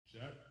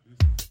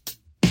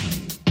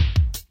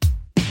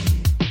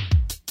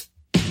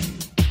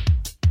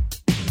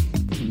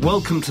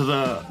Welcome to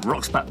the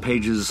Rocks Back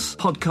Pages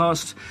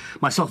podcast.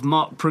 Myself,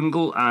 Mark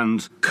Pringle,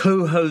 and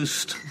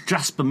co-host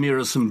Jasper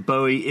Mearson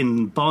Bowie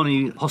in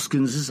Barney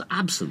Hoskins'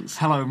 absence.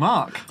 Hello,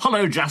 Mark.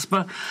 Hello,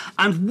 Jasper.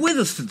 And with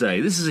us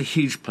today, this is a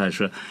huge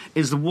pleasure,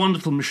 is the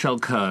wonderful Michele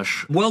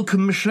Kirsch.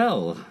 Welcome,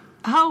 Michele.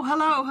 Oh,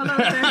 hello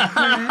there.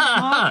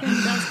 Mark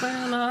and Jasper,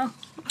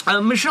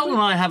 hello. Michele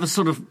and I have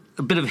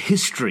a bit of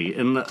history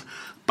in that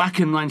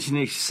back in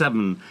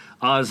 1987,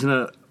 I was in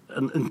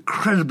an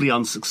incredibly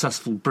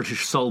unsuccessful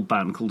British soul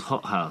band called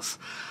Hot House.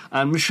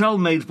 And Michele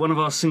made one of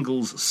our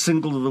singles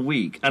Single of the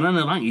Week. And then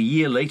like a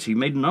year later, he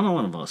made another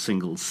one of our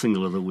singles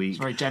Single of the Week. It's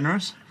very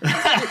generous.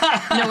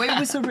 No, it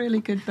was a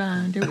really good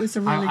band. It was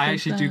a really good band. I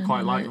actually do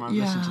quite like them. I've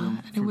listened to them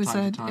from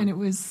time to time. And it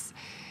was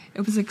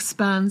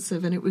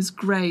expansive, and it was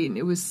great, and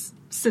it was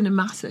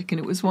cinematic, and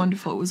it was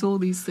wonderful. It was all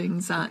these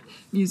things that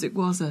music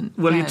wasn't.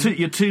 Well,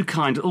 you're too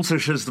kind. It also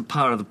shows the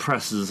power of the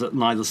press is that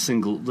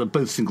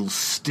both singles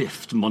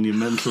stiffed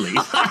monumentally.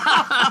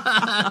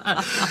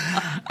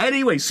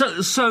 Anyway,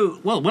 so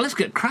let's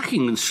get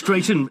cracking and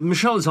straight in.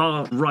 Michele is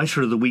our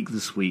writer of the week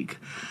this week,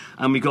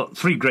 and we got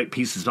three great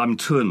pieces. I mean,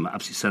 two of them are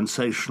absolutely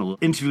sensational.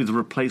 Interview with the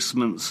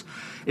Replacements,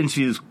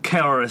 interviews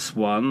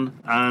KRS-One,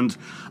 and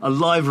a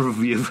live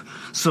review of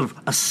sort of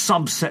a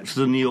subset to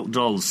the New York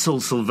Dolls, Syl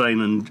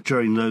Sylvain and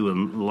Jerry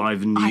Nolan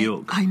live in New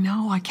York. I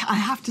know. I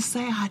have to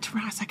say, I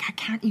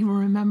can't even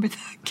remember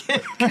that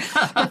gig.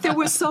 But there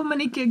were so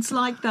many gigs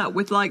like that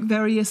with like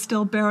various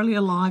still barely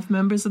alive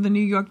members of the New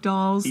York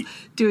Dolls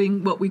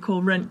doing what we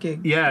call rent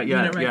gigs. Yeah.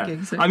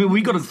 Gigs. I mean,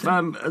 we got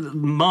a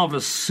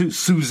marvellous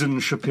Susan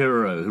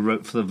Shapiro, who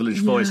wrote for the Village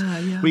Voice.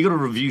 Yeah. We got a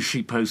review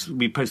she posted.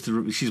 We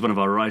posted. She's one of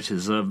our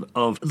writers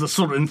of the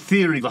sort of, in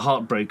theory, the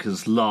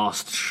Heartbreakers'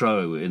 last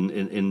show in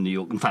New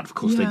York. In fact, of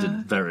course, they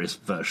did various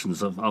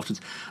versions of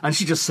afterwards. And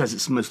she just says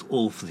it's the most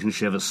awful thing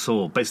she ever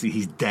saw. Basically,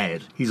 he's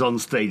dead. He's on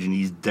stage and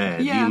he's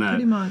dead. Yeah, you know?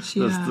 pretty much.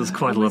 Yeah, there's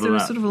quite a lot of that. They were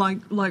sort of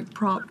like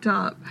propped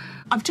up.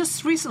 I've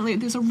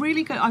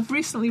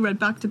recently read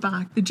back to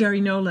back the Jerry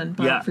Nolan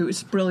biography, which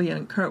is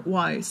brilliant. Kurt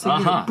Weiss, so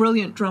a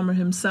brilliant drummer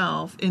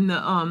himself in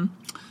the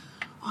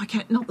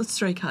not the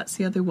Stray Cats,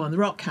 the other one, the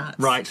Rock Cats.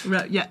 Right.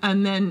 Yeah,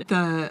 and then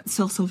the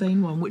Syl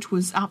Sylvain one, which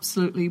was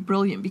absolutely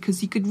brilliant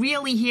because you could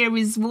really hear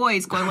his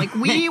voice going like,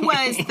 we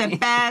was the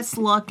best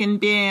looking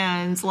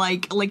bands,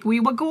 like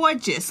we were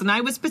gorgeous, and I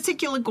was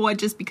particularly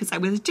gorgeous because I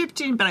was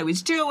Egyptian, but I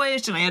was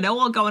Jewish, and I had it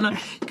all going on.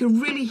 You could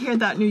really hear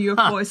that New York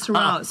voice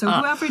throughout. So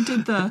whoever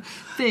did the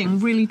thing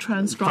really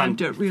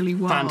transcribed it really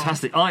well.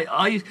 Fantastic.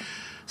 I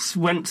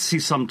went to see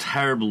some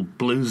terrible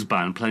blues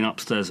band playing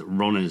upstairs at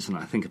Ronnie's, and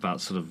I think about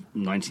sort of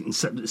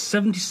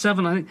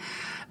 1977, I think,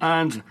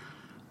 and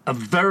a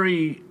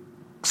very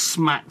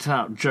smacked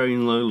out Jerry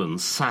Nolan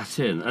sat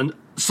in and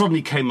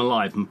suddenly came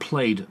alive and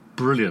played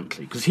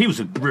brilliantly because he was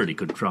a really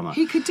good drummer.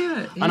 He could do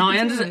it. I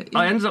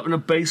ended up in a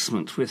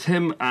basement with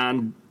him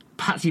and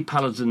Patty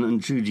Paladin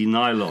and Judy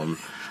Nylon.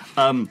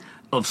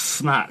 Of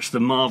Snatch, the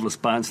marvellous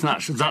band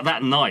Snatch.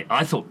 That night,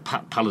 I thought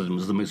Pat Paladin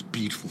was the most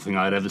beautiful thing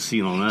I'd ever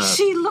seen on earth.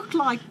 She looked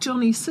like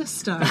Johnny's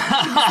sister.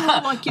 She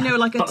was more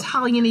like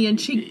Italian-y and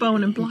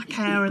cheekbone and black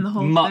hair and the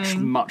whole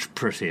thing. Much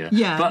prettier.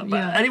 Yeah, but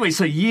anyway,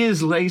 so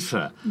years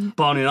later,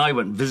 Barney and I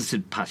went and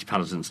visited Patty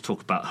Paladin to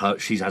talk about her.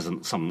 She has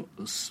some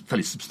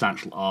fairly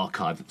substantial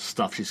archive of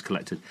stuff she's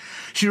collected.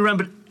 She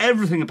remembered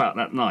everything about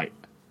that night.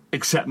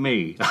 Except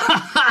me.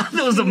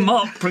 There was a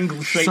Mark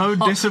Pringle shape. So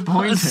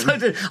disappointing.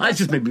 It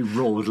just made me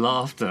roar with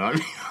laughter. I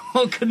mean,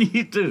 what can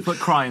you do? But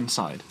cry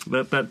inside.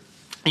 But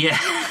yeah,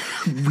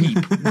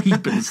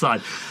 weep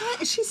inside.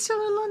 She's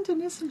still in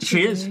London, isn't she?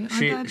 She is.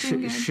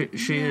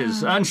 She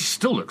is. And she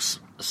still looks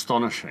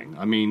astonishing.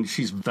 I mean,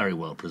 she's very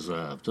well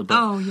preserved.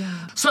 Oh,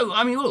 yeah. So,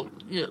 I mean,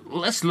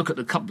 let's look at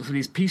a couple of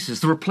these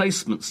pieces. The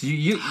Replacements.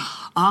 The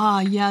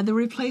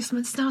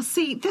Replacements. Now,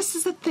 see, this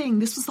is the thing.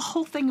 This was the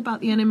whole thing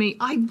about the Enemy.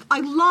 I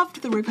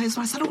loved the Replacements.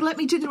 I said, let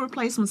me do the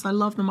Replacements. I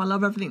love them. I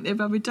love everything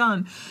they've ever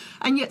done.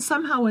 And yet,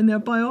 somehow, in their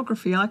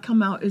biography, I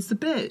come out as the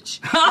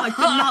bitch.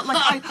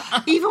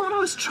 Even when I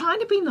was trying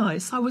to be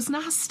nice, I was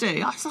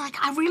nasty. I was like,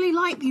 I really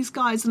like these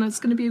guys, and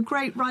it's going to be a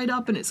great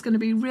write-up, and it's going to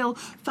be real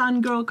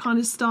fangirl kind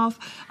of stuff.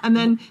 And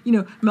then,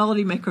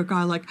 melody maker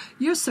guy like,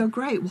 you're so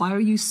great. Why are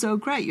you so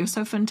great? You're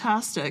so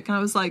fantastic. And I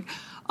was like,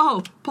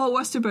 oh, Paul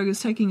Westerberg is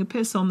taking a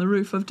piss on the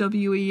roof of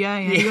WEA.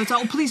 And he goes,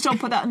 oh, please don't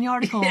put that in the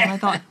article. And I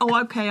thought,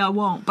 oh, okay, I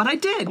won't. But I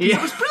did. It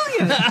was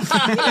brilliant.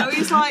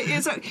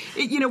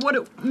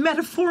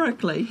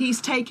 Metaphorically,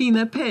 he's taking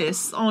the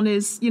piss on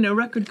his,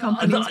 record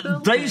company's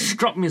building. They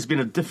struck me as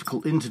being a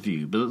difficult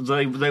interview, but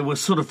they were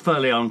sort of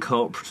fairly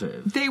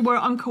uncooperative. They were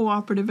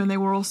uncooperative, and they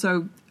were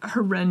also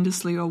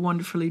horrendously or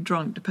wonderfully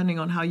drunk, depending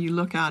on how you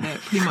look at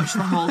it, pretty much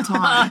the whole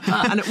time.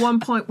 And at one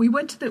point, we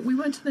went to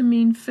the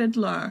Mean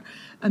Fiddler,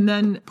 and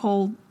then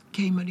Paul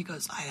came and he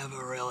goes, I have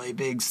a really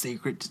big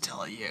secret to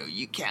tell you.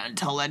 You can't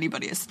tell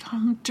anybody. I said,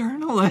 I'm a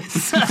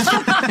journalist. But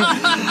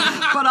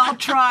I'll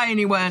try. And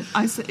he went,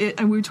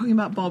 and we were talking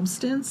about Bob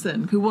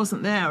Stinson, who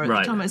wasn't there at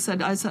the time. I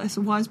said,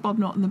 why is Bob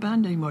not in the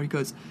band anymore? He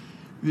goes,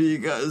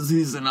 because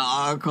he's an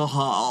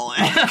alcoholic.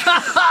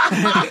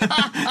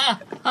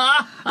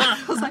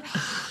 I was like,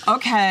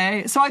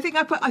 okay. So I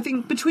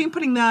think between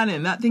putting that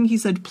in, that thing he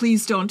said,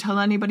 please don't tell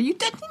anybody. You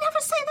never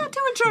say that to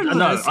a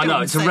journalist. I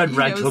know. It's a red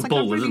rag to a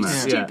bull, isn't it?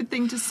 It's isn't like a it? really stupid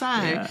thing to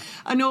say. Yeah.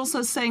 And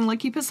also saying,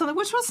 like, he pissed on it,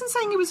 which wasn't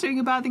saying he was doing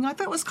a bad thing. I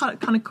thought it was kind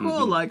of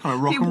cool. Like, Kind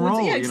of rock people and roll,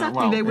 would, yeah, you know, exactly.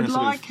 well, they in would a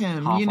sort of like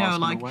him, half-assed like,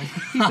 kind of way.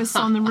 he pissed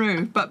on the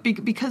roof. But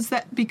because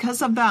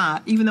of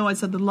that, even though I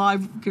said the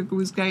live gig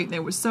was great, and they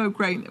were so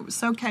great, and it was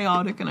so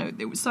chaotic, and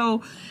they were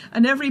so,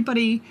 and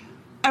everybody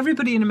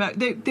in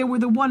America, they were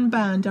the one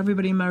band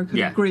everybody in America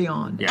could agree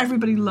on. Yeah.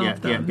 Everybody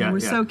loved them. They were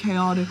so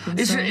chaotic.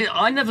 And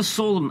I never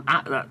saw them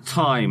at that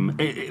time.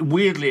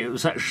 Weirdly, it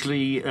was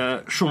actually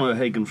Sean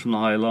O'Hagan from the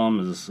High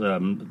Llamas,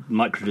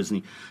 Micro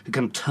Disney, who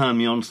kind of turned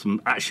me on to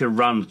them, actually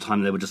around the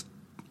time they were just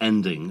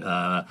ending,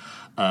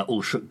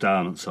 all shook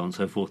down and so on and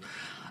so forth.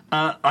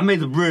 I made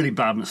the really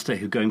bad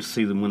mistake of going to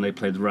see them when they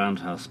played the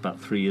Roundhouse about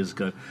 3 years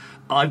ago.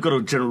 I've got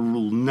a general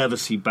rule, never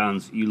see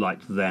bands that you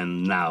liked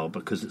then now,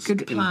 because it's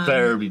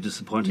invariably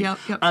disappointing.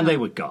 And they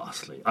were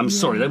ghastly. I'm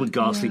sorry, they were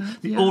ghastly.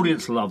 The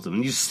audience loved them.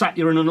 And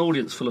you're in an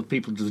audience full of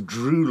people just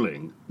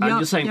drooling. And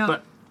you're saying,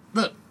 but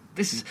look,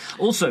 this is...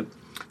 Also,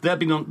 they've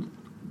been on...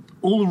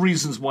 All the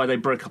reasons why they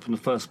broke up in the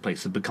first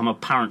place had become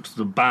apparent to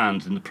the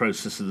band in the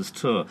process of this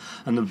tour,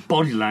 and the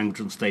body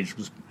language on stage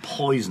was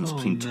poisonous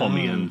between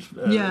Tommy and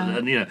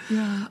it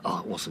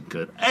wasn't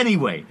good.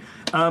 Anyway,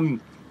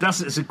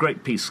 it's a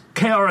great piece.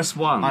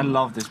 KRS-One. I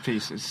love this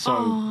piece. It's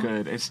so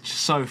good. It's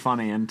just so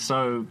funny and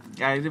so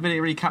it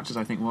really captures,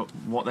 I think,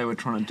 what they were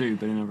trying to do,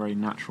 but in a very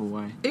natural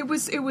way. It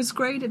was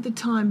great at the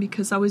time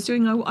because I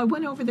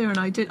went over there and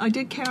I did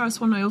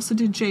KRS-One. I also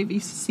did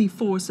JVC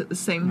Force at the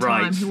same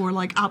time, who were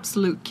like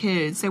absolute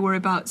kids. They were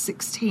about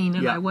 16,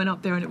 and I went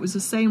up there, and it was the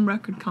same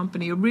record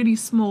company, a really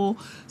small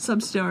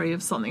subsidiary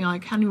of something. I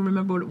can't even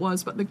remember what it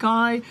was, but the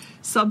guy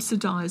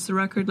subsidized the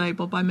record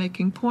label by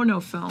making porno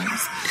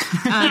films.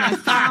 And I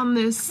found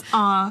this,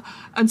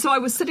 and so I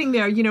was sitting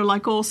there,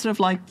 like all sort of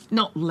like,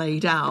 not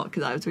laid out,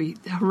 because I was really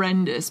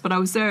horrendous, but I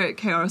was there at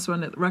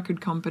KRS-One at the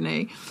record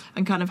company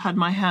and kind of had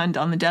my hand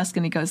on the desk,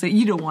 and he goes,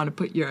 you don't want to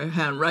put your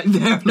hand right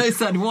there. And I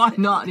said, why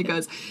not? And he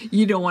goes,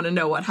 you don't want to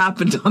know what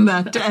happened on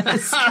that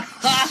desk.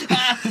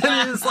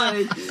 And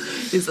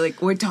it's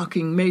like, we're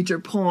talking major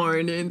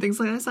porn and things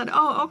like that. I said,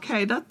 oh,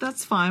 okay,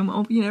 that's fine.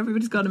 Well,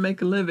 everybody's got to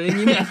make a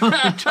living,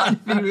 I'm trying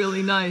to be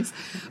really nice.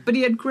 But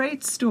he had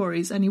great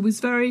stories, and he was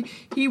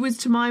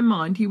to my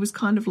mind, he was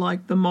kind of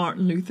like the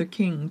Martin Luther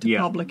King to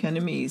Public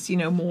Enemies,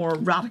 more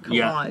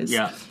radicalized,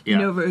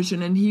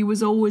 version. And he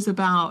was always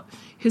about,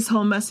 his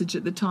whole message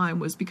at the time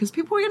was because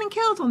people were getting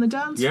killed on the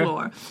dance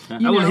floor.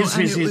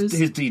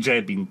 His DJ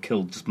had been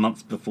killed just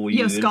months before you.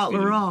 Yeah, Scott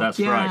LaRock. That's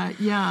right.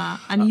 Yeah,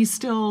 and he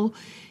still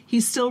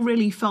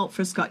really felt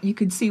for Scott. You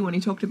could see when he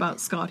talked about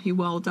Scott, he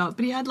welled up.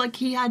 But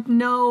he had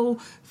no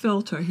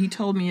filter. He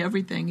told me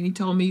everything, and he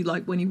told me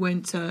like when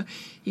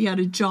he had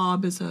a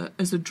job as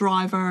a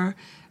driver,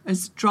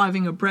 as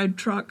driving a bread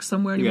truck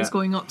somewhere, and he was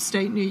going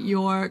upstate New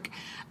York.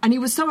 And he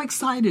was so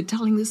excited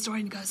telling this story,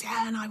 and he goes,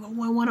 and I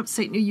went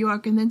upstate New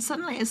York, and then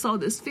suddenly I saw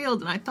this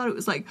field, and I thought it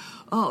was like,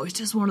 it's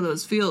just one of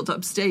those fields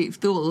upstate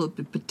full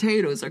of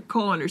potatoes or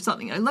corn or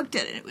something. I looked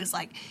at it, and it was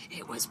like,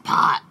 it was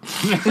pot.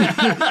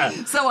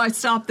 So I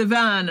stopped the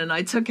van, and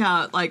I took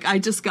out, I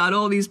just got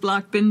all these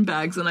black bin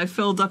bags, and I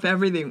filled up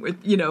everything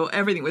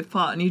with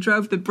pot. And he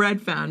drove the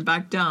bread van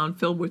back down,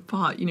 filled with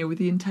pot, with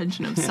the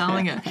intention of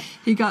selling it.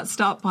 He got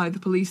stopped by the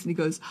police, and he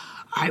goes,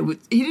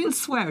 he didn't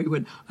swear, he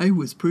went, I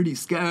was pretty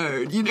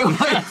scared,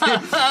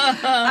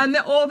 and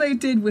all they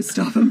did was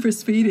stop him for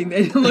speeding.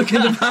 They didn't look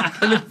in the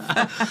back of the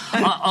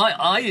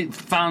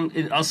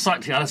I was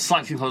cycling, I had a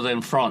cycling holiday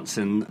in France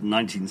in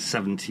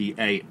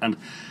 1978, and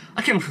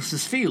I came across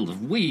this field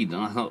of weed,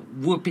 and I thought,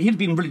 he'd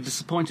been really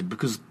disappointed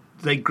because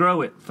they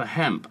grow it for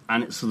hemp,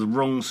 and it's the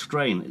wrong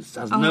strain. It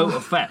has no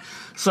effect.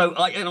 So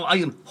I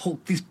can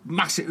hold these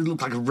massive. It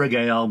looked like a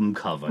reggae album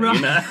cover,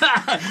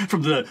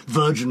 from the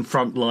Virgin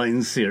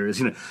Frontline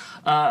series,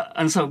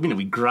 And so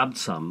we grabbed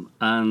some,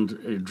 and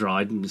it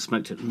dried, and we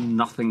smoked it.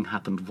 Nothing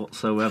happened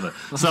whatsoever.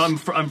 So I'm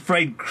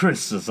afraid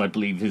Chris, as I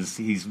believe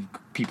his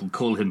people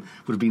call him,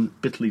 would have been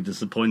bitterly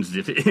disappointed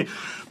if it.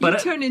 But you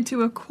turned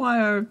into a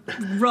choir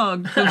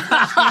rug from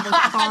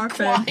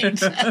carpet.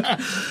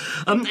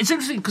 It's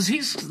interesting because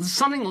he's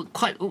something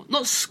quite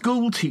not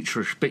school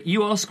teacherish, but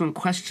you ask him a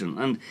question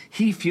and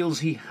he feels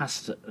he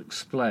has to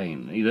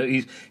explain.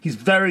 He's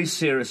very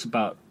serious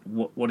about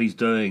what he's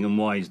doing and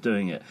why he's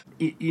doing it.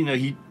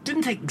 He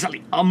didn't take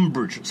exactly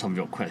umbrage at some of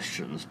your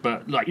questions,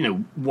 but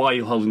why are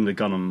you holding the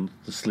gun on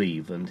the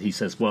sleeve? And he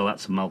says, well,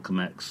 that's a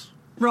Malcolm X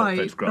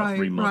photograph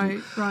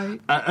remodel. Right.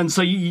 And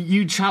so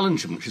you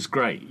challenge him, which is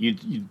great.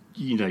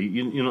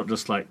 You're not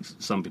just like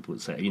some people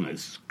would say,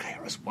 it's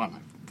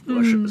KRS-One.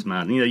 Worship this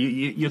man.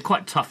 You're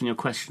quite tough in your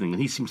questioning,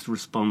 and he seems to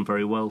respond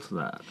very well to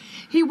that.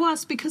 He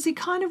was, because he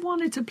kind of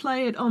wanted to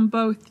play it on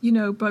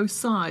both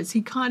sides.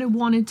 He kind of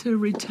wanted to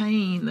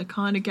retain the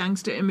kind of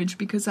gangster image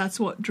because that's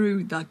what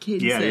drew the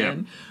kids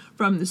in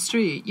from the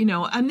street,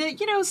 And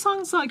then,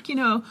 songs like,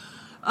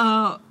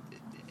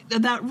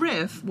 that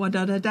riff,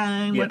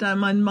 wa-da-da-dang,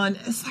 wa-da-man-man,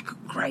 it's like a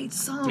great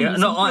song. Yeah,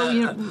 it's a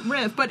brilliant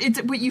riff, but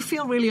you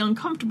feel really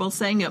uncomfortable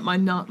saying it. My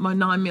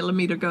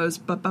 9mm goes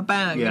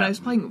ba-ba-bang. Yeah. And I was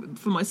playing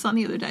for my son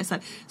the other day. I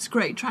said, it's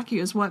great track. He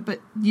goes, what?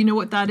 But you know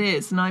what that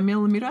is?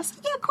 9mm? I said,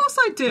 yeah, of course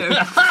I do.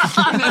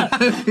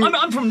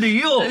 I'm from New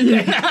York.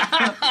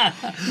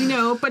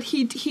 But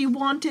he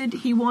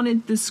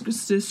wanted the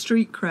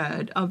street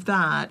cred of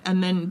that,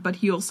 but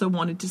he also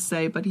wanted to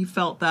say, but he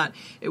felt that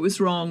it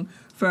was wrong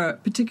for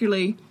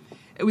particularly.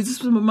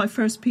 This was my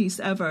first piece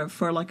ever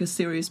for like a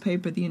serious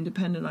paper, The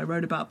Independent. I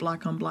wrote about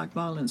black on black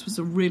violence. It was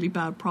a really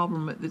bad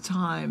problem at the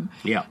time.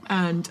 Yeah.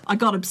 And I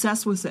got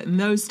obsessed with it. In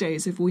those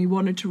days, if we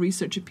wanted to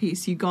research a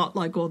piece, you got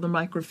like all the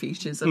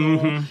microfiches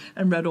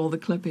and read all the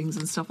clippings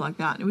and stuff like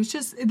that. And it was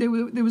just, there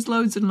was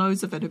loads and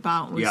loads of it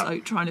about. It was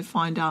like trying to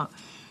find out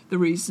the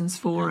reasons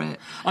for it.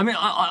 I mean,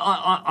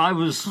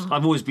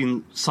 I've always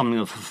been something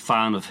of a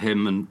fan of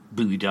him and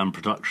Boogie Down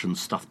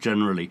Productions stuff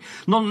generally.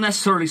 Not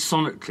necessarily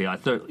sonically. I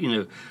thought,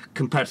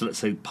 compared to, let's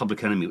say,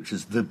 Public Enemy, which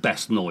is the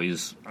best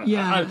noise.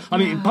 Yeah. I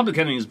mean, Public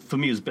Enemy, for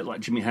me, is a bit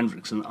like Jimi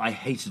Hendrix, and I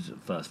hated it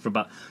at first. For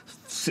about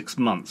 6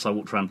 months, I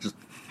walked around just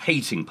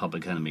hating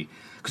Public Enemy,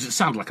 because it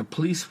sounded like a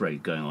police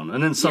raid going on.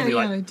 And then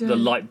suddenly, the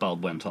light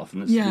bulb went off,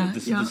 and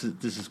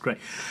this is great.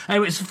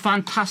 Anyway, it's a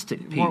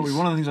fantastic piece.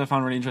 One of the things I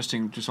found really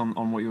interesting, just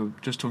on what you were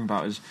just talking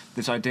about, is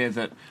this idea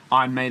that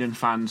Iron Maiden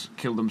fans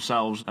kill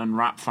themselves and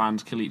rap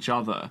fans kill each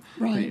other.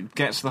 Right. It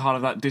gets to the heart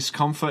of that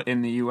discomfort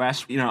in the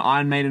US.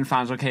 Iron Maiden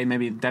fans, okay,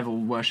 maybe devil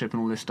worship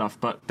and all this stuff,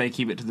 but they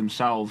keep it to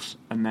themselves,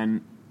 and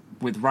then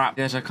with rap,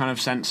 there's a kind of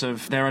sense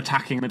of they're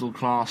attacking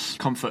middle-class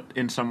comfort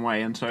in some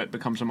way, and so it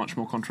becomes a much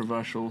more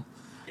controversial...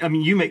 I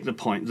mean, you make the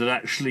point that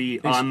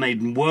actually Iron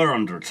Maiden were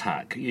under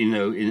attack, in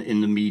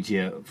the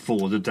media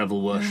for the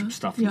devil worship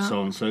stuff and so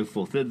on and so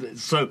forth.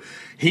 So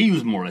he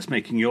was more or less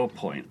making your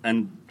point,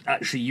 and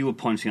actually you were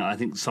pointing out, I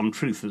think, some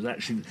truth.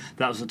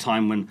 That was a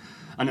time when,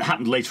 and it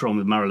happened later on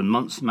with Marilyn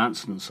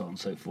Manson and so on and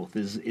so forth,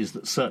 is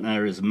that certain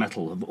areas of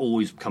metal have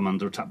always come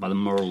under attack by the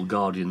moral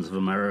guardians of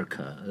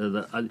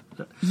America.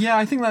 Yeah,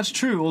 I think that's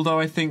true, although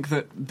I think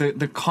that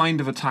the kind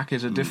of attack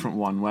is a different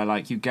one, where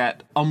like you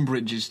get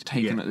umbrage is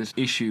taken at this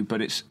issue,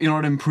 but you're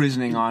not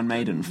imprisoning Iron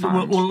Maiden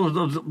fans. Well,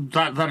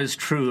 that is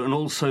true, and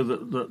also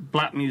that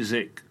black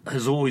music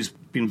has always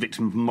been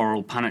victim of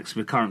moral panics.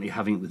 We're currently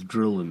having it with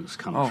drill in this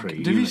country.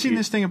 Have you seen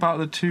this thing about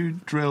the two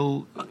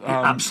drill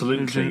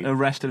absolutely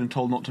arrested and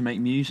told not to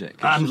make music?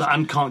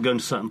 And can't go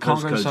into certain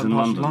postcodes in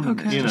London.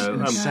 Okay. It's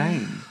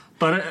insane.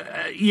 But,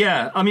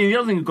 I mean, the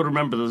other thing you've got to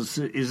remember is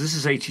this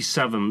is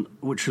 87,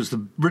 which was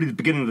really the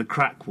beginning of the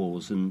crack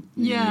wars in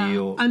New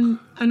York.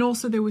 And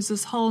also there was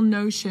this whole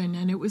notion,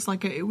 and it was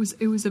like it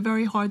was a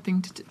very hard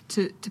thing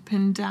to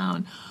pin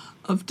down,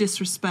 of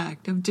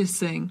disrespect, of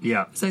dissing.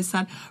 Yeah. As I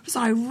said, so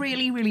I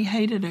really, really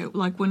hated it.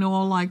 Like when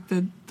all like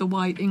the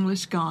white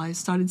English guys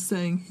started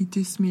saying, "He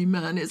dissed me,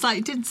 man." It's like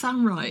it didn't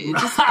sound right. It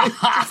just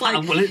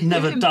like well, it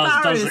never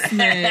does it?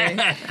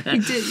 Me. He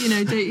did,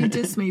 he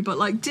dissed me, but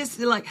like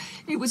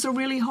it was a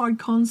really hard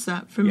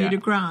concept for me to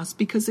grasp,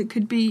 because it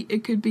could be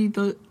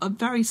a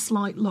very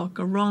slight look,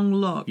 a wrong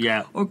look,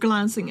 or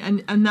glancing,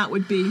 and that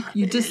would be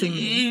you dissing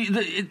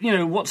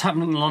me. What's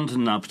happening in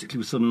London now, particularly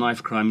with sort of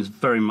knife crime, is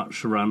very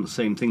much around the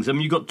same things. I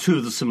mean, you've got two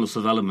of the similar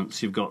sort of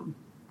elements. You've got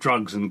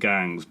drugs and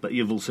gangs, but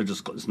you've also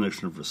just got this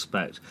notion of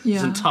respect. Yeah.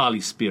 It's an entirely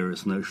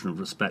spurious notion of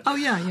respect. Oh,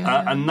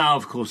 yeah. And now,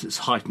 of course, it's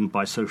heightened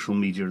by social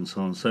media and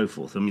so on and so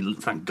forth. I mean,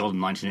 thank God in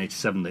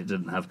 1987 they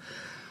didn't have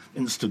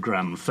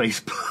Instagram and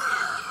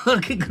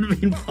Facebook. It could have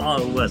been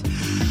far worse.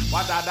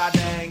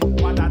 Wa-da-da-dang,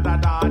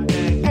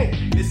 wa-da-da-da-dang.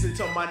 Hey, listen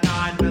to my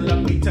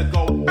 9mm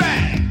go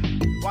bang.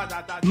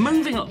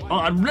 Moving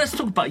on, let's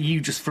talk about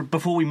you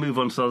before we move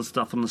on to other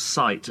stuff on the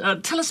site.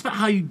 Tell us about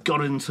how you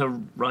got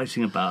into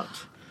writing about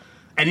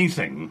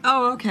anything.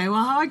 Oh, okay.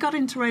 Well, how I got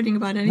into writing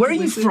about anything. Where are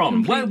you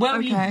from? Where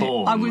were you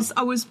born? I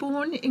was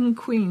born in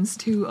Queens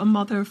to a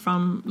mother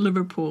from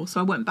Liverpool,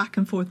 so I went back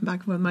and forth.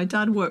 My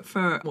dad worked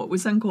for what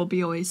was then called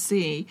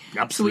BOAC.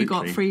 Absolutely.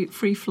 So we got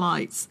free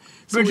flights.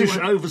 So British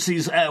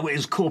Overseas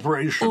Airways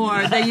Corporation.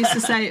 Or they used to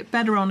say it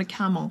better on a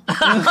camel.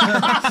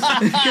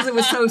 Because it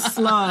was so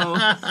slow.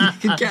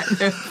 You could get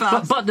there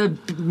fast. But the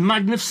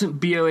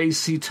magnificent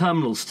BOAC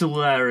terminal still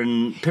there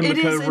in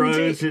Pimlico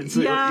Road. It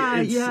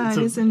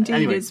is indeed.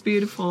 Anyway. It's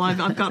beautiful.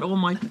 I've got all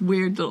my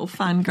weird little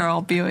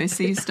fangirl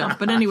BOAC stuff.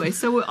 But anyway,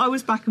 so I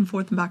was back and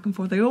forth.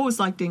 I always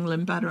liked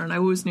England better, and I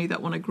always knew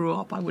that when I grew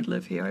up I would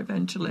live here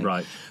eventually.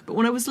 Right. But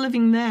when I was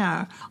living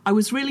there, I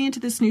was really into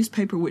this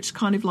newspaper, which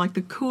kind of like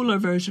the cooler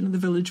version of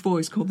the Village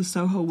Voice, called the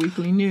Soho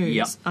Weekly News.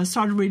 Yep. I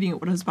started reading it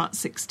when I was about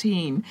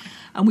 16,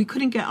 and we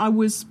couldn't get. I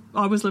was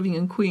living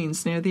in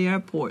Queens near the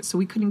airport, so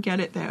we couldn't get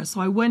it there. So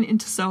I went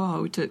into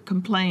Soho to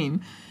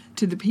complain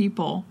to the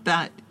people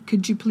that,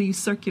 could you please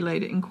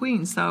circulate it in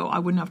Queens so I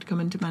wouldn't have to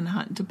come into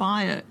Manhattan to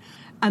buy it.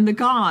 And the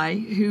guy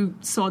who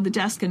saw the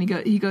desk, and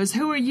he goes,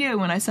 "Who are you?"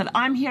 And I said,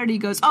 "I'm here." And he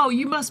goes, "Oh,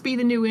 you must be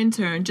the new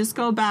intern. Just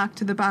go back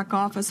to the back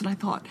office." And I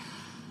thought,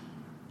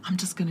 I'm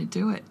just going to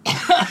do it.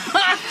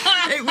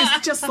 It was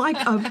just like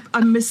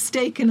a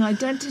mistaken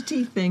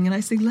identity thing. And I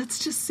said, let's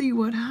just see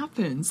what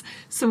happens.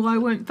 So I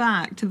went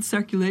back to the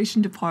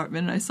circulation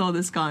department and I saw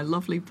this guy,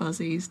 lovely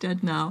Buzzy, he's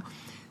dead now,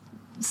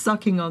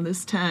 sucking on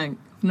this tank,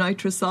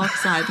 nitrous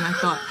oxide. And I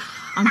thought,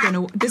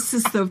 this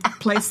is the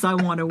place I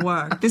want to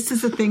work. This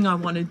is the thing I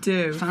want to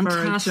do for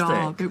a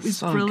job. It was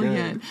so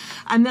brilliant. Good.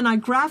 And then I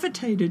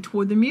gravitated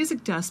toward the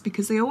music desk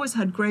because they always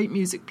had great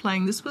music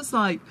playing. This was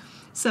like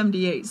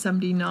 78,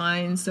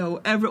 79,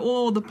 so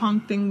all the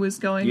punk thing was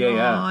going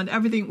on.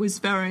 Everything was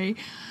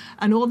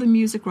and all the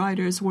music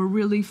writers were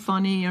really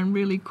funny and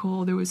really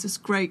cool. There was this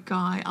great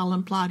guy,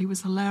 Alan Platt, he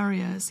was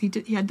hilarious. He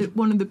had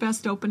one of the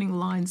best opening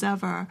lines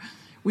ever,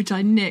 which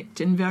I nicked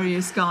in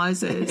various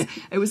guises.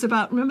 It was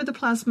about, remember the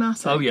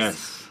Plasmatics? Oh,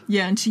 yes.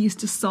 Yeah, and she used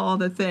to saw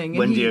the thing.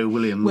 Wendy O.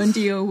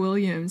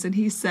 Williams. And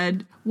he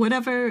said,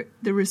 whatever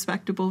the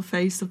respectable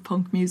face of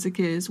punk music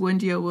is,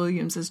 Wendy O.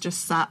 Williams has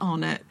just sat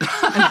on it.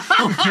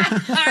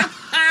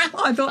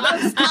 I thought,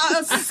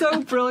 that's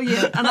so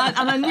brilliant. And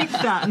I nicked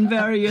that in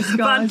various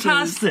guises.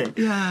 Fantastic.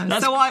 Yeah.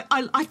 So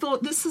I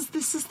thought, this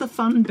is the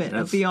fun bit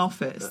of The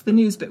Office. The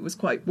news bit was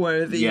quite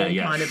worthy and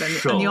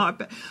the art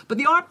bit. But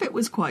the art bit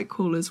was quite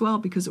cool as well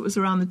because it was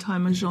around the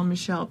time of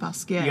Jean-Michel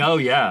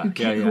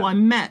Basquiat. Who I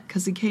met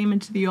because he came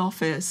into the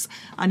office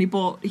and this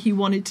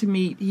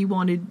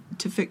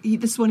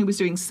is when he was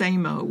doing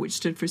SAMO, which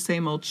stood for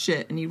same old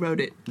shit, and he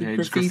wrote it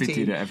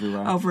graffitied it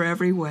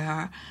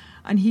everywhere.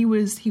 And he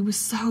was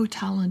so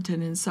talented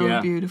and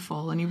so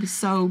beautiful, and he was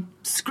so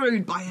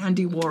screwed by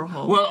Andy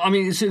Warhol. Well, I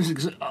mean,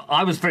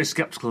 I was very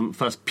sceptical at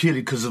first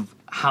purely because of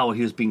how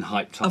he was being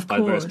hyped up by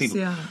various people.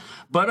 Yeah.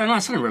 But then I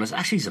suddenly realised,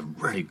 actually, he's a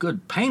really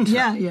good painter.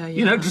 Yeah.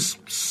 You know, just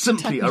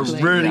simply a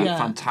really,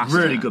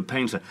 really good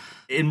painter.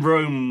 In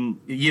Rome,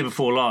 the year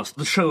before last,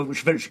 the show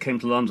which eventually came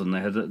to London, they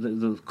had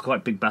the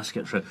quite big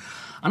Basquiat show.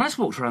 And I just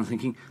walked around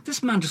thinking,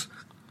 this man just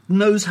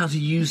knows how to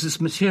use this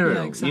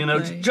material, yeah, exactly. You know,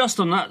 just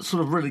on that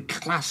sort of really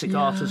classic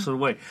artist sort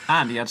of way.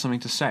 And he had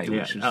something to say,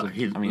 which was,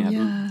 he had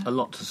a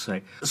lot to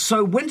say.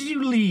 So when did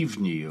you leave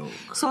New York?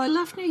 So I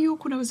left New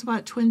York when I was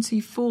about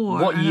 24.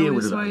 What year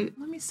was it?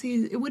 Let me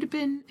see, it would have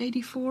been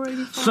 84,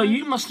 85. So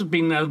you must have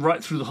been there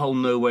right through the whole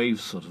no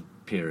wave sort of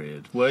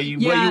period. Were you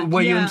into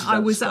that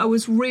stuff? I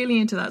was really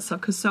into that stuff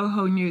because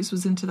Soho News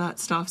was into that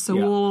stuff. So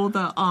all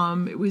the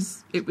it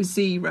was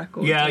Z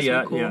records, as we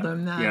call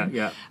them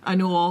then.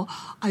 And all.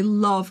 I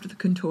loved the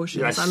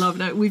contortions. Yes. I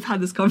loved it. We've had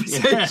this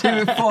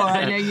conversation before.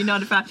 I know you're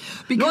not a fan.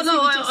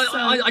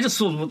 I just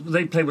saw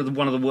they played with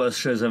one of the worst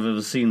shows I've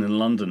ever seen in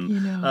London. You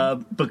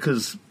know.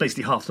 Because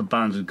basically half the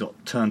band had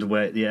got turned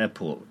away at the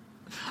airport.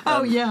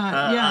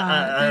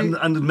 And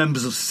the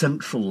members of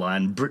Central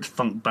Line, Brit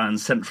funk band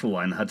Central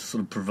Line, had to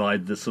sort of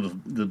provide the sort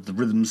of the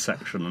rhythm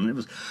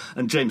section,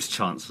 and James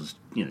Chance was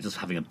just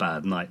having a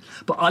bad night.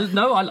 But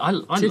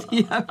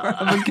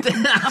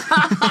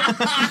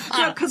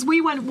because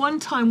we went one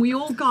time, we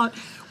all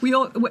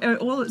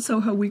at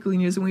Soho Weekly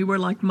News, and we were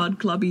like mud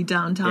clubby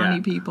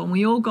downtowny people, and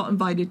we all got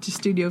invited to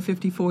Studio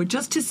 54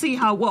 just to see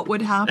what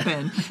would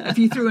happen if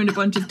you threw in a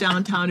bunch of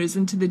downtowners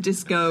into the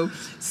disco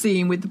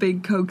scene with the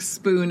big Coke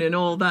spoon and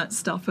all that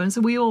stuff. And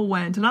so we all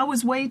went, and I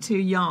was way too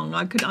young.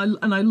 I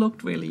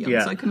looked really young,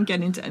 so I couldn't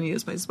get into any of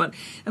those places. But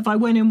if I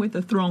went in with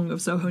a throng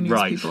of Soho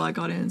News people, I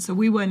got in. So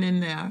we went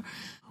in there.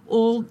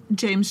 All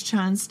James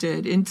Chance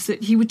did,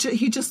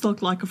 he just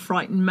looked like a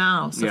frightened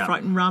mouse, a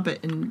frightened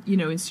rabbit,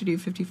 in Studio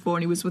 54,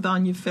 and he was with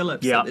Anya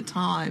Phillips at the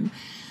time.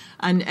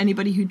 And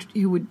anybody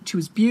she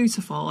was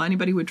beautiful.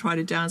 Anybody who would try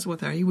to dance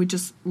with her, he would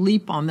just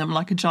leap on them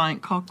like a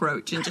giant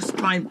cockroach and just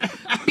try and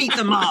beat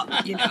them up.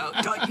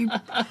 Don't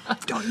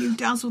you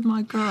dance with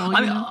my girl?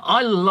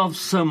 I love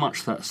so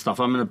much that stuff.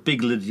 I'm a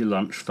big Lydia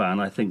Lunch fan.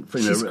 I think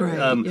she's great.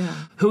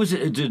 Who was it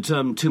who did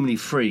Too Many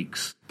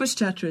Freaks? Bush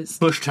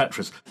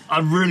Tetris. I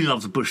really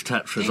love the Bush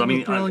Tetris. I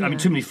mean,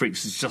 Too Many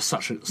Freaks is just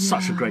such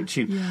a great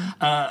tune.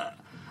 Yeah.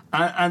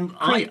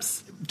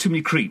 Too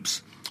Many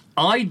Creeps.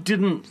 I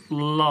didn't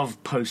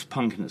love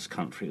post-punk in this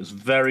country. It was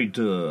very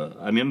dour.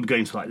 I remember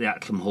going to the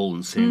Acklam Hall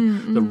and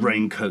seeing the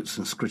raincoats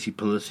and Scritti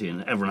Politti,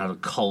 and everyone had a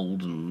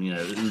cold, and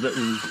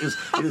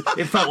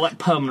it felt like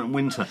permanent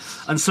winter.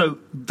 And so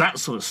that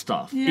sort of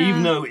stuff,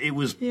 even though it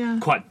was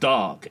quite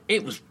dark,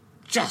 it was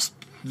just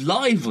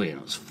lively and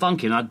it was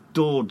funky, and I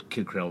adored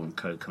Kid Creole and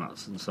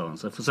Coconuts and so on and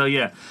so forth.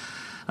 So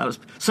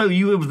so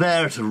you were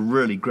there at a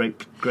really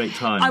great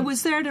time. I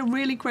was there at a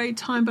really great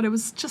time, but I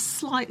was just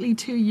slightly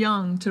too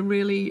young to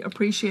really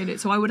appreciate it,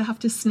 so I would have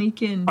to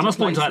sneak in. I must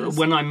point out,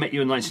 when I met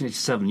you in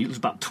 1987, you was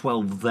about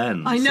 12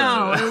 then. I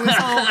know. It was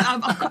all,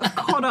 I've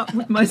caught up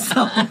with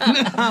myself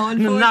now,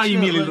 unfortunately. Now you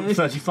merely look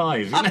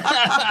 35.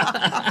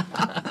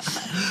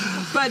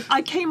 But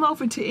I came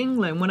over to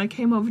England. When I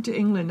came over to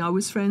England, I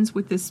was friends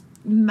with this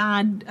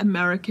mad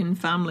American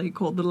family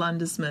called the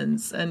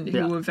Landesmans, and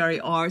who were very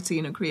arty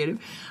and creative.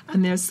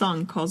 And their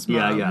son,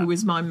 Cosmo, who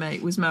was my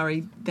mate, was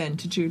married then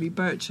to Julie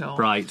Burchill.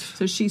 Right.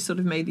 So she sort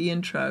of made the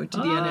intro to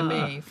the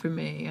NME for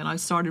me, and I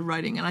started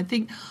writing. And I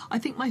think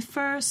my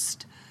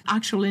first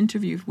actual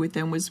interview with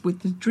them was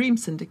with the Dream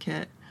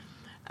Syndicate.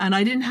 And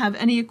I didn't have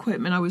any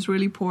equipment. I was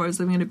really poor. I was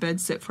living in a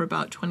bedsit for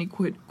about 20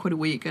 quid a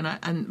week.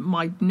 And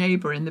my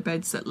neighbour in the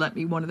bedsit lent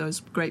me one of those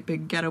great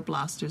big ghetto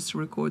blasters to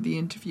record the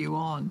interview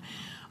on.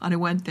 And I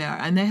went there.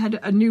 And they had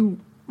a new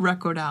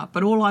record out.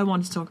 But all I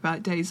wanted to talk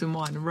about, Days in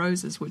Wine and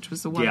Roses, which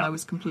was the one I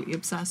was completely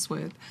obsessed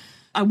with.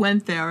 I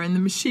went there and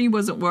the machine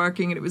wasn't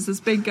working. And it was this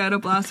big ghetto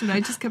blaster. And I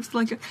just kept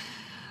like...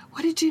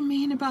 What did you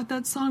mean about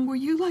that song? Were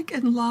you like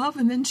in love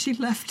and then she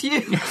left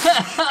you?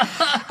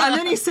 And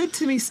then he said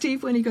to me,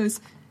 Steve, when he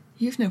goes...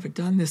 You've never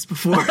done this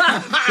before.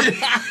 Like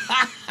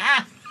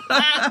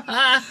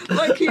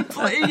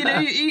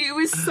it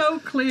was so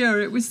clear.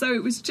 It was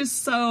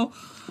just so,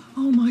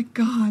 oh my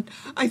God.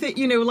 I think,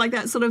 like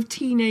that sort of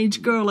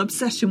teenage girl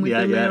obsession with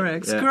the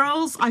lyrics. Yeah.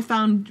 Girls, I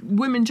found,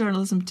 women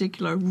journalists in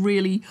particular,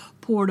 really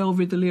poured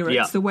over the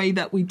lyrics the way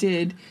that we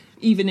did,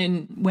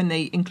 even when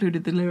they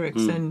included the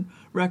lyrics in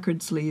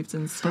record sleeves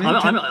and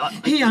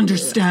stuff. He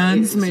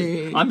understands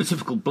me. I'm a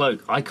typical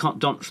bloke.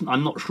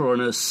 I'm not sure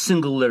on a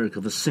single lyric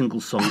of a single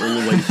song all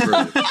the way through,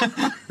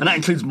 and that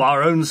includes my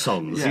own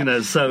songs.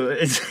 So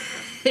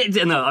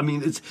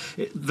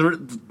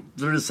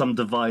there is some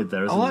divide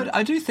there, isn't there?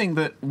 I do think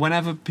that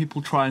whenever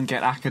people try and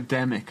get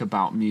academic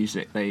about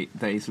music, they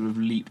sort of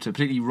leap to,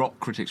 particularly rock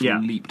critics,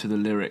 will leap to the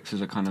lyrics as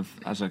a kind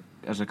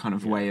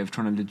of way of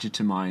trying to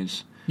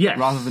legitimize. Yes.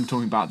 Rather than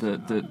talking about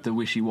the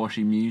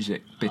wishy-washy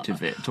music bit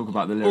of it, talk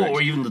about the lyrics.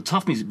 Or even the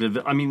tough music bit of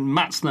it. I mean,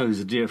 Matt Snow, a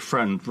dear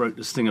friend, wrote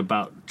this thing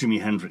about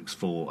Jimi Hendrix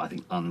for, I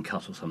think,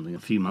 Uncut or something, a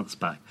few months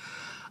back.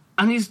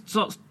 And he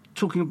starts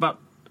talking about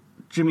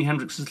Jimi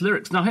Hendrix's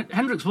lyrics. Now,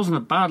 Hendrix wasn't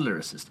a bad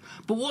lyricist,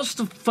 but what's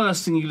the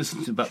first thing you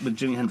listen to with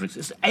Jimi Hendrix?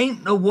 It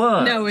ain't the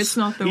words. No, it's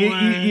not the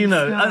words.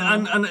 No.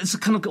 And it's a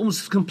kind of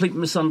almost a complete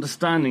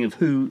misunderstanding of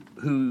who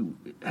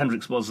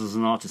Hendrix was as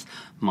an artist.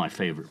 My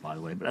favourite, by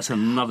the way, but that's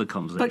another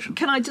conversation. But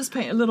can I just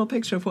paint a little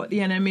picture of what the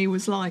NME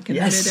was like in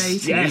the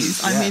mid-80s?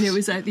 Yes. I mean, it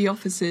was at the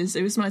offices.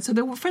 It was nice.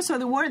 So first of all,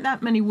 there weren't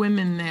that many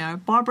women there.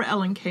 Barbara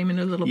Ellen came in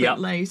a little bit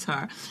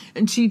later,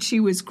 and she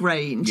was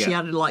great, and she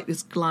had like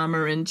this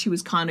glamour, and she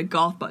was kind of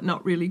goth, but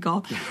not really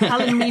goth.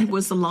 Helen Mead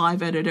was the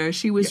live editor.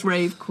 She was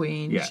rave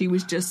queen. She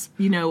was just,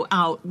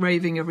 out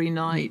raving every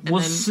night. And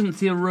was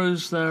Cynthia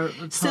Rose there at the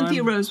time?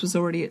 Cynthia Rose was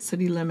already at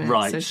City Limits,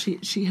 right. So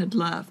she had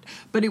left.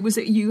 But it was,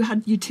 you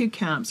had your two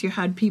camps. You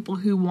had people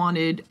who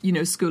wanted,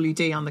 Schoolie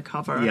D on the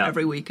cover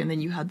every week, and then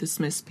you had the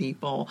Smiths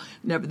people,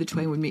 Never the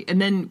Twain Would Meet.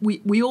 And then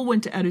we all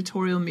went to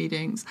editorial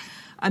meetings.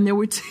 And there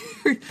were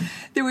two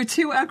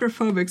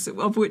agoraphobics,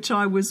 of which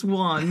I was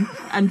one,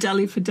 and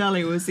Deli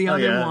Fideli was the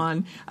other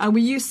one. And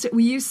we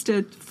used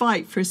to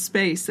fight for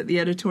space at the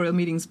editorial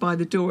meetings by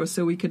the door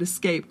so we could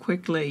escape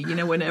quickly,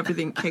 when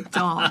everything kicked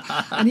off.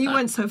 And he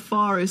went so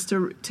far as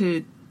to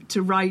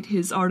write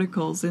his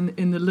articles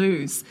in the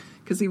loos.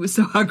 Because he was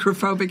so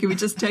agoraphobic, he would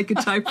just take a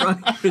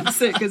typewriter and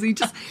sit. Because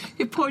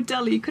poor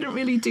Deli, he couldn't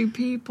really do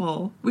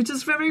people, which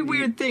is a very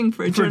weird thing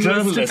for a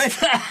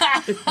journalist.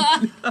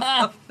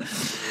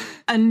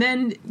 And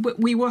then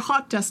we were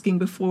hot desking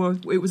before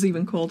it was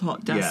even called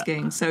hot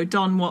desking. Yeah. So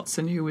Don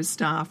Watson, who was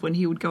staff, when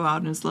he would go out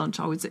on his lunch,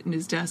 I would sit in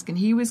his desk, and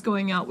he was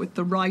going out with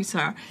the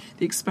writer,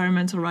 the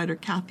experimental writer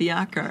Kathy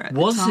Acker at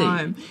the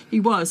time. He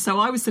was. So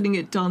I was sitting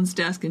at Don's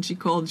desk, and she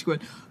called, and she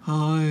went,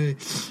 "Hi." I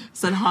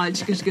said, "Hi."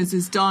 She goes,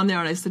 "Is Don there?"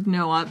 And I said,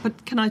 "No,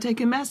 but can I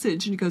take a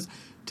message?" And he goes,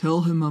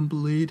 "Tell him I'm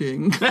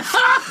bleeding."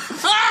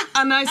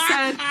 And I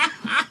said,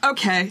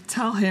 "Okay,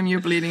 tell him you're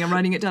bleeding." I'm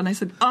writing it down. I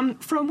said,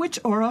 "From which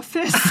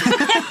orifice?"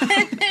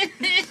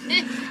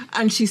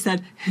 And she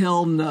said,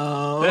 "He'll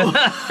know."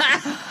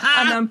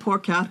 And then poor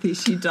Kathy,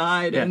 she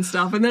died and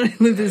stuff. And then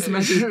this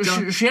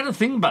message. She had a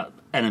thing about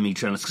enemy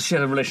journalists because she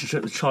had a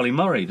relationship with Charlie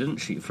Murray, didn't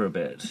she, for a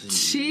bit?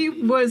 She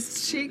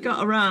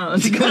got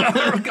around. She got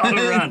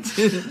around.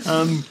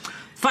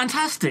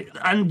 Fantastic.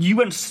 And you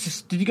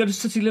did you go to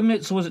City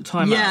Limits or was it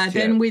Time Out? Yeah,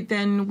 then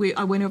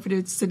I went over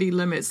to City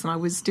Limits, and I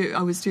was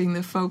doing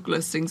the folk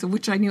listings, of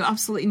which I knew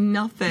absolutely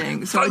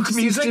nothing. So folk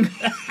music?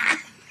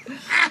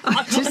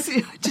 I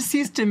just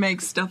used to make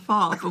stuff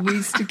up, and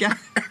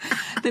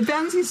the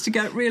bands used to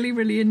get really,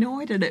 really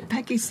annoyed at it.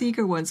 Peggy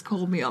Seeger once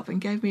called me up and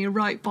gave me a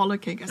right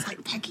bollocking. I was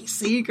like, "Peggy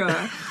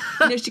Seeger,"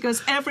 she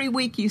goes, "Every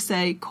week you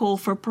say call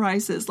for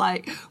prices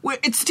like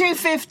it's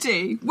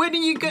 $2.50. When are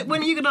you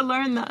going to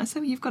learn that?" I said,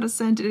 "Well, you've got to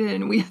send it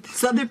in." And we had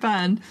this other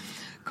band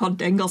called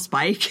Dingle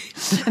Spike,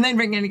 and then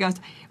ring in and he goes,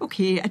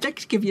 "Okay, I'd like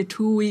to give you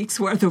 2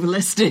 weeks worth of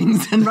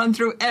listings and run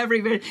through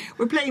every bit.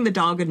 We're playing the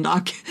Dog and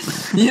Duck,"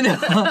 and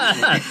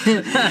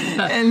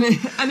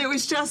it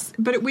was just,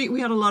 but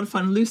we had a lot of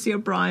fun. Lucy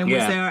O'Brien was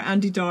there,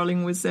 Andy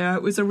Darling was there.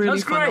 It was a really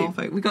fun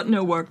outfit. We got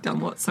no work done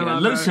whatsoever. Yeah,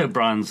 Lucy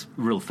O'Brien's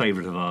a real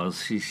favourite of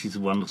ours. She's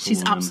a wonderful She's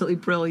woman. absolutely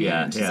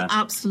brilliant. She's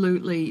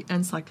absolutely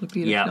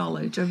encyclopedic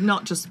knowledge of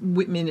not just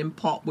women in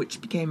pop,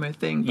 which became her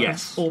thing,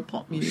 but all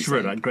pop music. She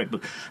wrote that great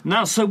book.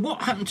 Now, so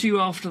what happened to you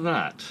after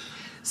that?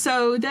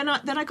 So then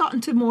I got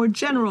into more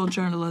general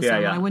journalism.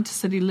 And I went to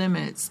City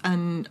Limits,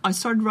 and I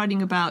started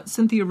writing about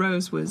Cynthia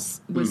Rose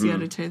was the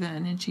editor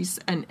then,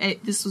 and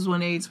this was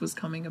when AIDS was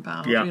coming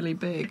about really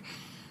big.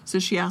 So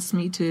she asked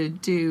me to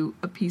do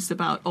a piece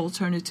about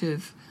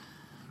alternative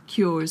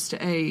cures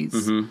to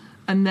AIDS.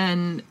 And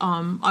then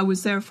I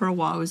was there for a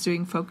while. I was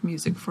doing folk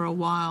music for a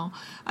while.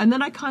 And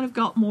then I kind of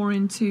got more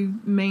into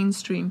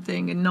mainstream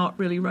thing and not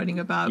really writing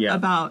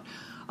about,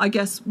 I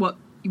guess, what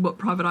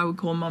Private Eye would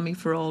call mummy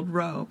for old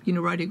rope, you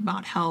know, writing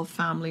about health,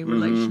 family,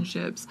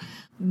 relationships.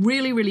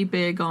 Really, really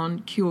big on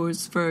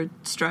cures for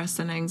stress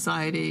and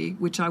anxiety,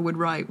 which I would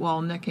write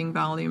while necking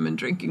Valium and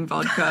drinking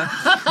vodka,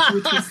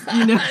 which was,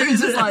 you know,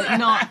 it's just like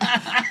not,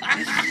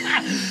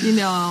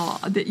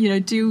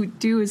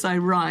 do as I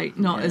write,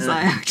 not as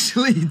I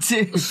actually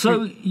do.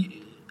 So,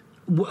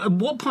 at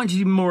what point did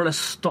you more or less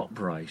stop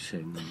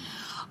writing?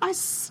 I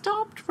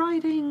stopped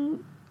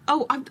writing.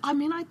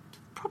 I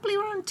probably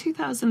around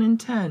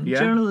 2010.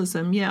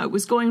 Journalism. Yeah, it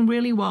was going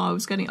really well. I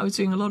was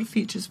doing a lot of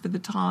features for the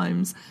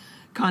Times.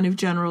 Kind of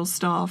general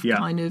stuff,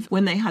 kind of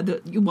when they had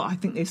I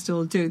think they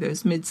still do,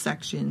 those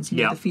midsections,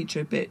 the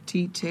feature bit,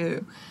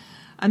 T2.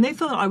 And they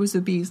thought I was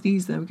the bee's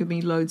knees, they would give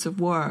me loads of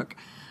work.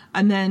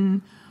 And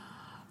then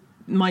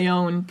my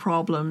own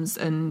problems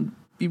and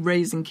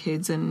raising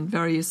kids and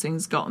various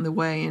things got in the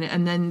way.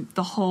 And then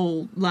the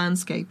whole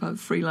landscape of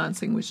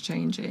freelancing was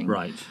changing.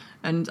 Right.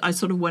 And I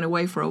sort of went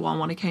away for a while.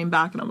 When I came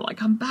back, and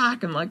I'm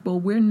back. I'm like, well,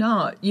 we're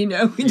not, we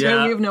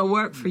have no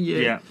work for you.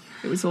 Yeah.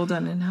 It was all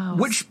done in-house.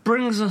 Which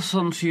brings us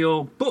on to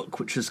your book,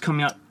 which is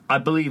coming out, I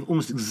believe,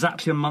 almost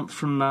exactly a month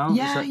from now. Is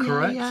that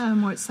correct? Yeah,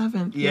 March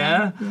 7th.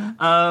 Yeah.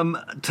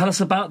 Tell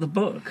us about the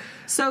book.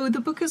 So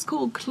the book is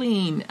called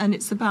Clean, and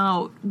it's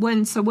about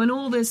when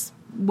all this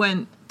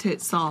went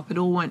tits up, it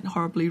all went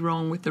horribly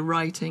wrong with the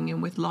writing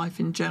and with life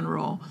in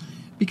general.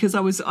 Because I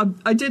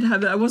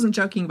wasn't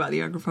joking about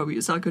the agoraphobia,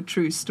 it's like a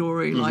true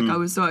story. Like I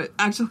was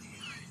actually...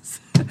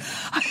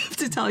 I have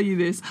to tell you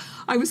this.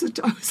 I was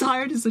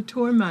hired as a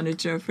tour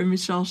manager for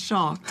Michele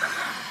Shocked.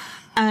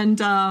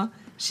 And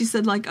she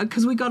said,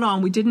 because we got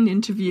on, we did an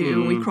interview,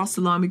 and we crossed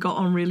the line, we got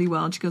on really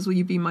well. And she goes, will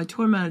you be my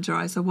tour manager?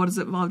 I said, what does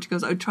it involve? She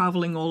goes,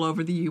 traveling all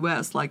over the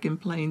US, like in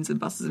planes and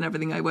buses and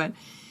everything. I went,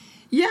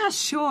 yeah,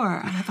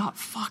 sure. And I thought,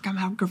 fuck, I'm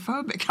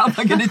agoraphobic. How am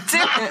I going to do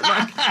it?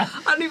 I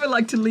don't even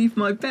like to leave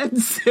my bed.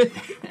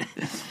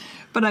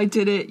 But I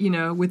did it,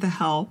 with the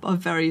help of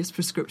various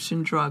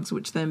prescription drugs,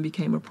 which then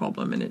became a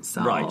problem in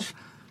itself. Right.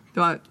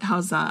 But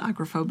how's that,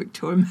 agoraphobic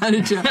tour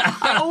manager?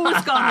 I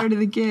always got her to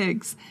the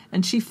gigs,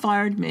 and she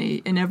fired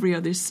me in every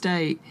other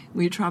state.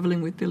 We were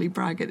traveling with Billy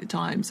Bragg at the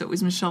time, so it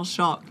was Michele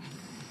Shocked.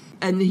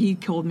 And he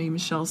called me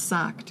Michele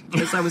Sacked,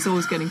 because I was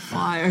always getting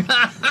fired.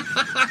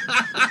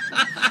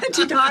 And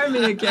she'd hire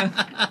me again.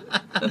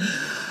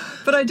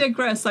 But I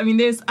digress. I mean,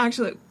 there's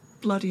actually...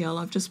 Bloody hell,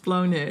 I've just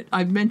blown it.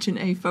 I've mentioned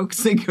a folk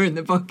singer in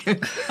the book.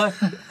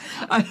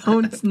 I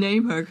don't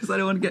name her because I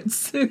don't want to get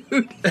sued.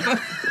 Do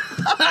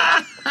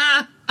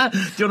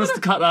you want us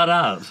to cut that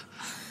out?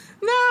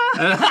 No.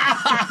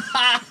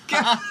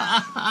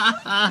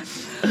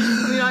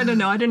 I mean, I don't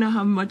know. I don't know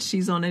how much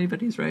she's on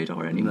anybody's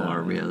radar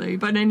anymore, really.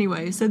 But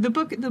anyway, so the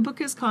book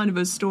is kind of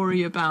a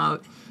story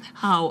about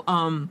how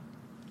I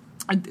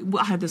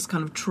had this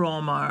kind of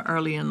trauma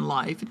early in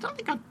life. I don't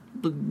think I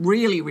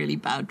really, really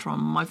bad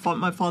trauma. My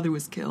father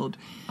was killed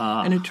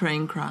in a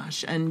train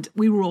crash, and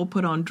we were all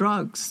put on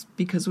drugs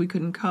because we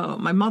couldn't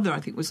cope. My mother, I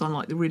think, was on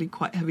the really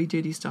quite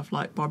heavy-duty stuff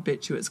like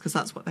barbiturates, because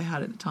that's what they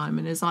had at the time.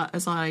 And as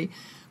I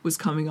was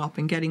coming up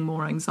and getting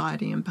more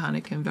anxiety and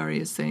panic and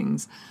various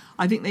things,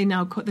 I think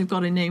they've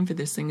got a name for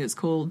this thing. It's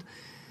called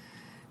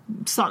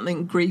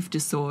something grief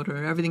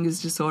disorder. Everything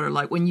is disorder,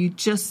 like when you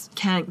just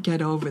can't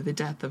get over the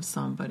death of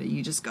somebody,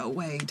 you just go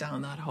way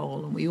down that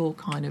hole, and we all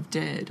kind of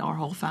did. Our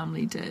whole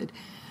family did.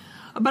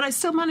 But I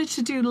still managed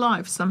to do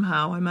life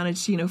somehow. I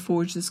managed to,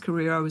 forge this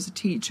career. I was a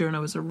teacher and I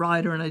was a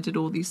writer and I did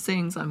all these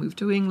things. I moved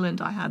to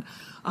England. I had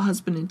a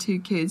husband and 2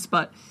 kids,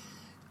 but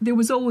there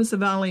was always a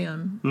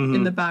Valium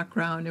in the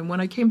background. And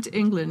when I came to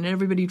England and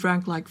everybody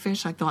drank like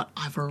fish, I thought,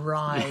 I've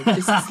arrived.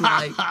 This is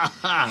like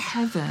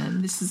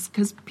heaven. This is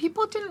because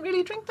people didn't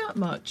really drink that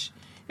much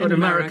in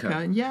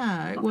America.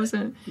 Yeah, it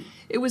wasn't.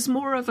 It was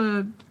more of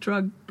a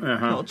drug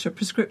culture,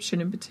 prescription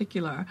in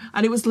particular.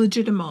 And it was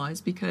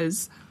legitimized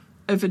because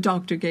if a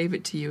doctor gave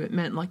it to you, it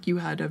meant like you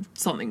had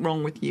something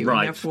wrong with you,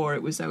 and therefore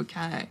it was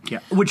okay.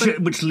 Yeah,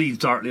 which leads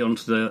directly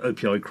onto the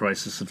opioid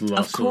crisis of the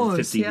last sort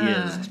of 15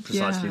 years.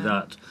 Precisely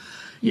that.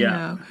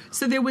 Yeah.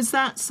 So there was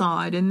that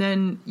side, and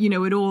then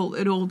it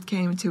all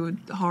came to a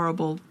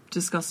horrible,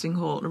 disgusting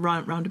halt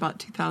around about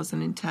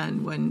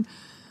 2010 when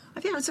I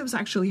think it was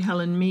actually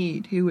Helen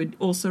Mead who had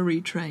also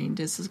retrained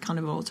as a kind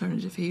of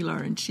alternative healer,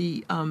 and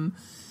she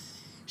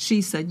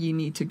said you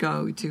need to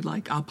go to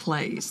like a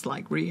place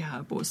like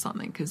rehab or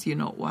something because you're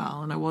not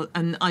well,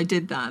 and I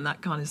did that, and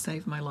that kind of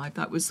saved my life.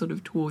 That was sort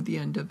of toward the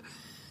end of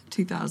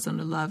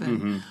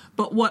 2011.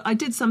 But I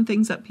did some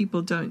things that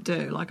people don't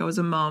do. Like I was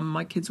a mum,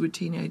 my kids were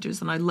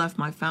teenagers, and I left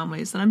my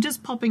family. I said, I'm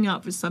just popping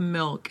up for some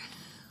milk.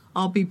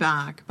 I'll be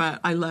back. But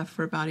I left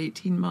for about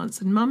 18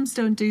 months. And mums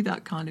don't do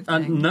that kind of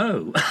thing.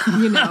 No.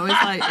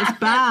 It's like, it's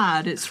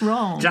bad, it's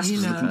wrong.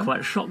 Jasper's looking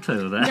quite shocked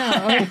over there.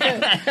 No,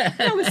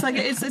 it's like,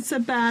 it's a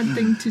bad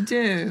thing to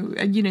do.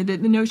 And, the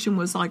notion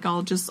was like,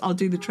 I'll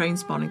do the train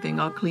spotting thing.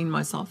 I'll clean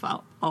myself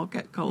out. I'll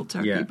get cold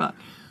turkey. Yeah. But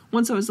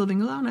once I was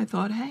living alone, I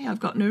thought, hey, I've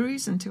got no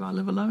reason to. I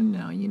live alone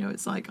now. You know,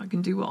 it's like I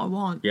can do what I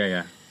want.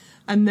 Yeah.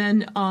 And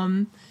then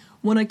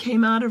when I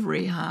came out of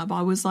rehab,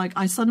 I was like,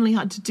 I suddenly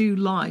had to do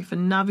life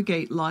and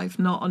navigate life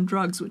not on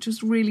drugs, which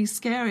was really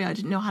scary. I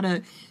didn't know how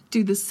to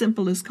do the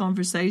simplest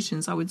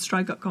conversations. I would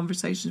strike up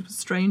conversations with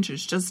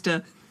strangers just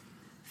to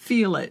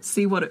feel it,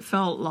 see what it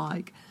felt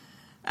like.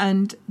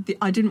 And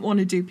I didn't want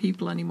to do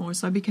people anymore,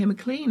 so I became a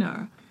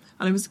cleaner.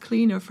 And I was a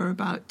cleaner for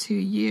about 2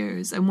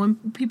 years. And when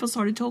people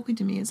started talking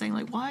to me and saying,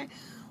 like, why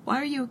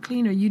are you a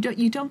cleaner? You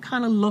don't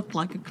kind of look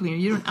like a cleaner.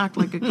 You don't act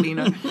like a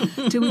cleaner.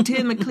 To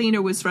him, a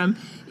cleaner was from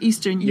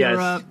Eastern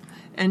Europe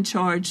and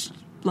charged,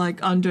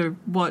 like, under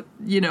what,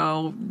 you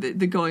know,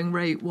 the going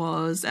rate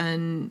was,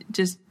 and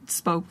just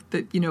spoke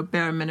the, you know,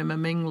 bare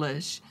minimum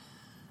English.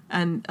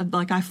 And,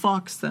 like, I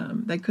foxed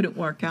them. They couldn't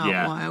work out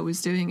why I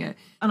was doing it.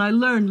 And I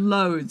learned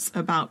loads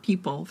about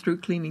people through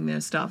cleaning their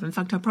stuff. In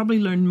fact, I probably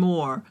learned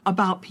more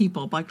about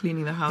people by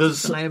cleaning their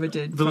houses than I ever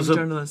did from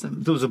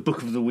journalism. There was a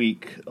book of the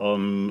week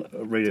on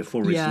Radio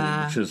 4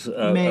 recently, which is...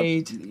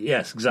 Made.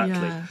 Yes,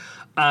 exactly. Yeah.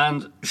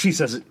 And she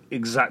says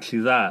exactly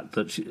that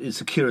it's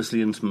a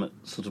curiously intimate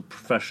sort of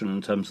profession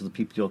in terms of the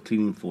people you're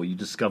cleaning for. You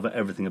discover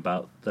everything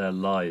about their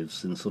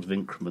lives in sort of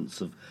increments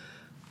of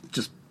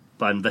just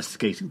by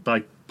investigating,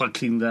 by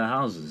cleaning their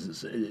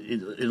houses.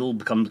 It all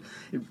becomes...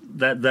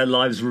 Their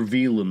lives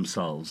reveal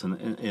themselves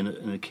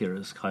in a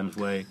curious kind of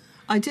way.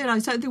 I did.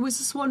 There was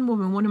this one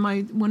woman, one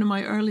of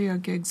my earlier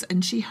gigs,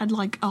 and she had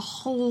like a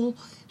whole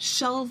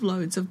shelf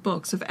loads of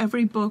books, of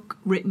every book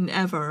written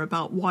ever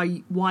about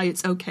why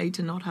it's okay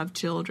to not have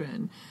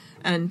children,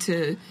 and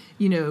to,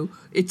 you know,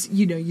 it's,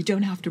 you know, you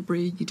don't have to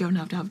breed, you don't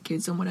have to have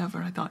kids and whatever.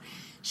 And I thought,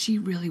 she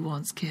really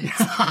wants kids,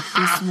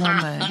 this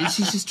woman. And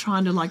she's just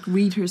trying to like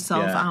read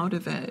herself out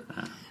of it.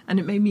 And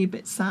it made me a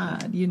bit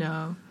sad, you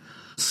know.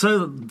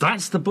 So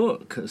that's the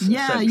book.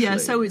 Yeah.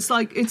 So it's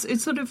like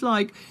it's sort of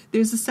like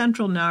there's a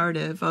central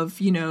narrative of,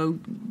 you know,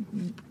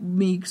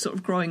 me sort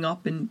of growing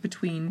up in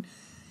between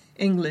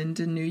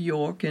England and New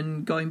York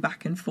and going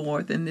back and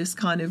forth, and this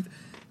kind of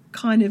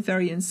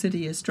very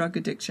insidious drug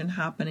addiction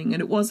happening.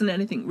 And it wasn't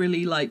anything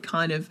really like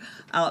kind of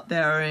out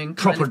there and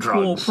proper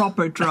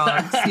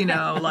drugs, you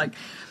know, like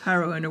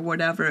heroin or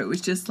whatever. It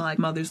was just like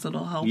mother's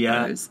little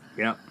helpers.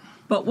 Yeah.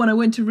 But when I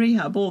went to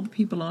rehab, all the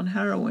people on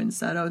heroin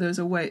said, "Oh,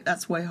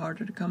 that's way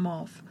harder to come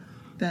off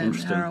than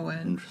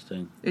heroin.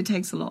 Interesting. It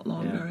takes a lot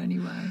longer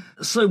anyway."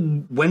 So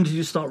when did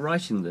you start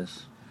writing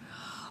this?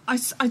 I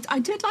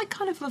did like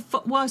kind of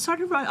I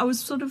started writing. I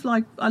was sort of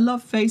like, I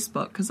love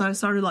Facebook because I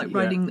started like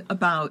writing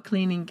about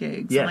cleaning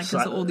gigs and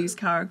like all these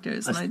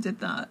characters, and I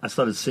did that. I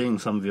started seeing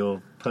some of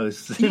your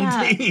posts.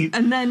 Yeah, indeed.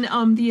 And then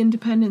The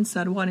Independent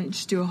said, "Why don't you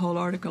just do a whole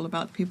article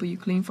about the people you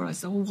clean for?" I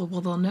said, "Oh,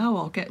 well, they'll know.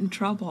 I'll get in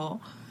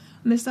trouble."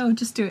 And they said, "Oh,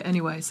 just do it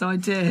anyway." So I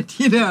did,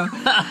 you know.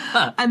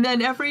 And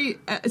then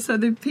so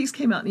the piece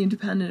came out in The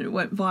Independent. It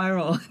went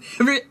viral.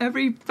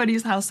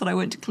 Everybody's house that I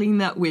went to clean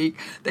that week,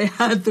 they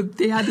had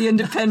the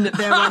Independent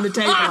there on the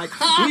table, like,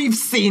 "We've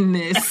seen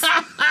this.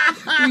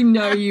 We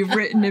know you've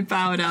written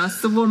about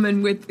us." The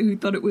woman who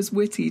thought it was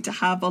witty to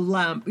have a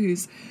lamp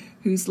whose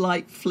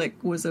light flick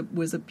was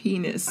a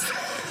penis.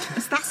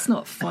 That's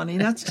not funny.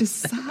 That's just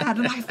sad.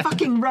 And I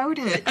fucking wrote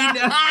it, you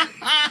know. And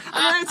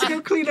I had to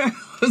go clean her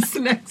house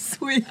next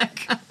week.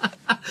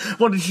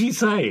 What did she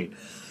say?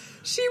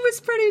 She was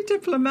pretty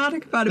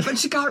diplomatic about it, but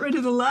she got rid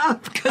of the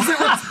lamp because it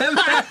was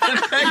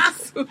the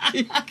next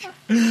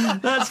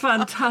week. That's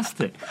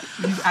fantastic.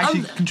 You've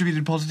actually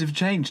contributed positive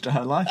change to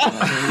her life.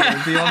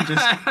 Beyond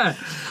just... I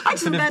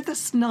just bet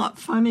that's not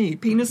funny.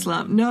 Penis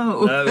lamp,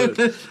 no.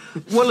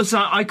 Well, listen,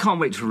 I can't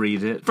wait to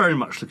read it. Very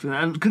much looking at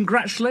it. And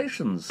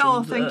congratulations.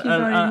 Oh, thank you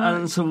very much.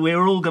 And so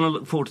we're all going to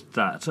look forward to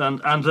that.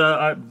 And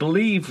I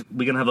believe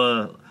we're going to have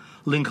a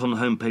link on the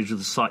homepage of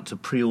the site to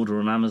pre-order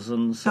on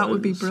Amazon. That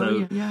would be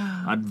brilliant, so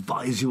I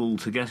advise you all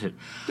to get it.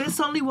 But it's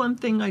only one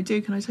thing I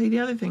do. Can I tell you the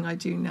other thing I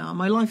do now?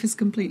 My life has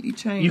completely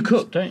changed. You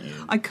cook, don't you?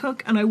 I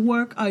cook, and I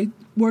work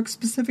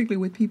specifically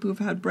with people who've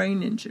had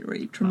brain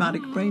injury,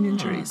 traumatic brain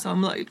injury. So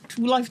I'm like,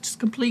 life just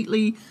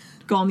completely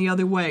gone the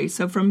other way.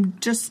 So from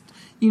just,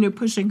 you know,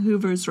 pushing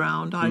Hoovers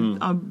around,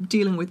 I'm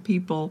dealing with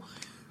people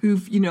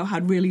who've, you know,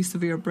 had really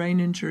severe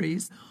brain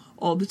injuries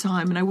all the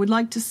time. And I would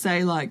like to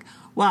say, like,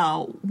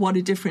 wow, what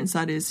a difference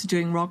that is to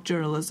doing rock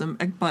journalism,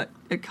 but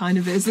it kind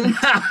of isn't.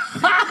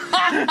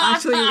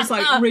 Actually, it was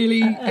like really,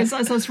 it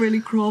sounds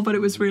really cruel, but it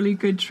was really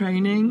good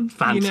training.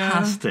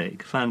 Fantastic, you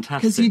know?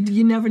 Fantastic. Because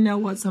you never know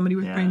what somebody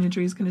with brain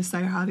injury is going to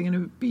say or how they're going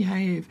to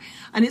behave.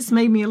 And it's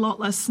made me a lot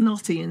less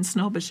snotty and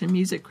snobbish in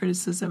music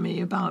criticism-y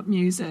about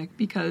music,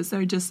 because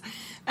they're just,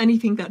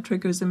 anything that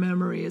triggers a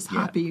memory is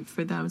happy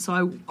for them.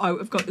 So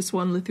I've got this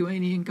one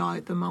Lithuanian guy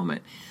at the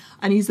moment,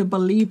 and he's a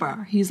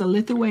believer. He's a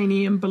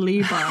Lithuanian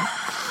believer.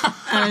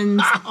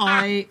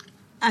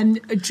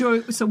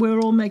 So we're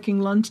all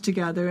making lunch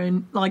together,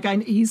 and like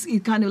he's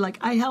kind of like,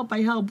 I help.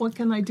 What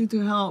can I do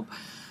to help?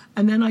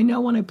 And then I know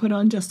when I put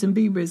on Justin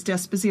Bieber's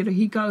Despacito,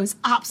 he goes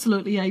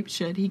absolutely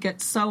apeshit. He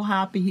gets so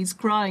happy, he's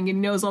crying, and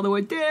he knows all the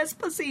word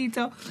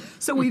Despacito.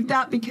 So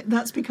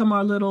that's become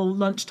our little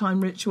lunchtime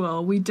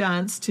ritual. We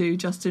dance to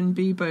Justin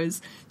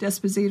Bieber's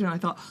Despacito, and I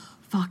thought,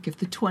 fuck, if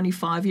the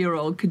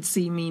 25-year-old could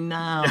see me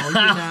now,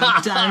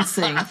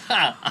 dancing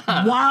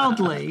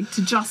wildly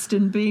to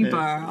Justin Bieber,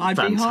 I'd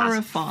be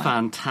horrified.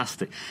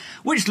 Fantastic.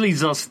 Which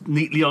leads us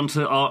neatly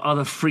onto our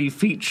other free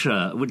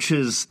feature, which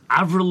is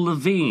Avril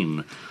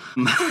Lavigne.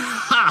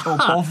 Or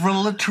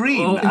Bovril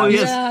Latrine.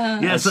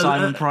 Yes.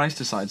 Simon Price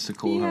decides to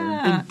call her.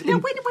 Yeah.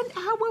 When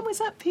was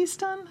that piece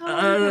done?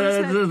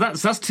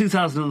 That's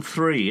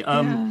 2003.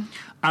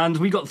 And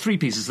we got 3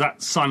 pieces.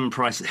 That's Simon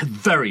Price, a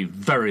very,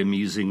 very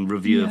amusing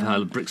review of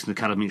her Brixton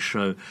Academy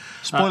show.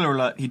 Spoiler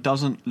alert, he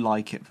doesn't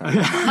like it very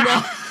much.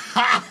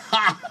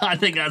 I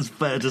think that's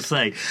fair to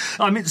say.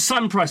 I mean,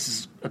 Simon Price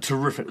is a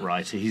terrific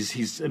writer.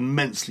 He's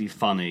immensely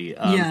funny.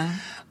 I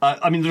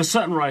mean, there are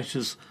certain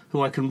writers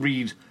who I can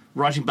read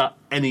writing about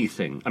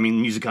anything. I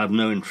mean, music I have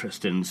no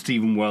interest in.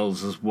 Stephen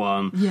Wells is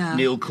one. Yeah.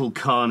 Neil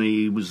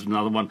Kulkarni was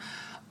another one,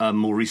 a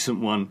more recent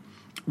one.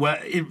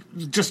 Where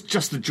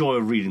just the joy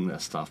of reading their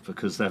stuff,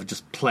 because they're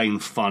just plain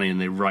funny and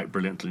they write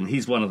brilliantly, and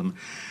he's one of them.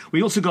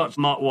 We also got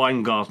Mark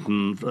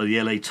Weingarten,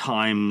 the LA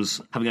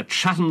Times, having a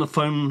chat on the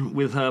phone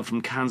with her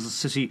from Kansas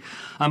City,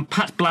 and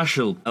Pat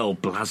Blasil,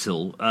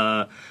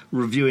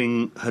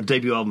 reviewing her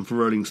debut album for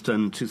Rolling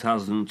Stone in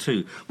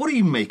 2002. What do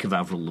you make of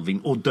Avril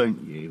Lavigne, or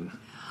don't you?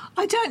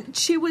 I don't.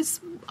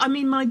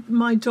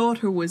 My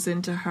daughter was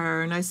into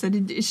her, and I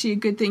said, "Is she a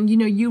good thing?"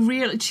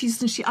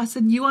 I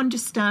said, "You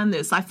understand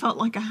this." I felt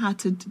like I had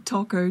to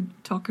talk her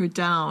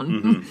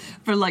down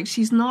for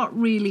she's not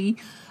really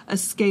a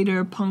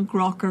skater, punk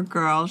rocker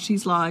girl.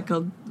 She's like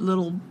a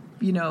little,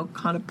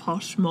 kind of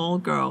posh mall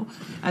girl,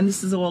 and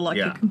this is all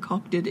a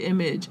concocted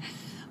image.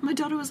 My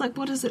daughter was like,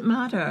 "What does it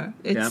matter?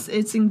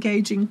 It's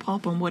engaging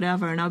pop and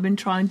whatever." And I've been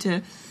trying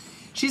to.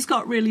 She's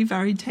got really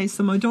varied tastes,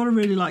 and my daughter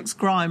really likes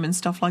grime and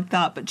stuff like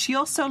that, but she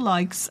also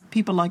likes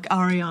people like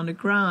Ariana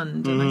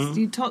Grande. And I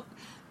said,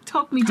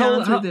 talk me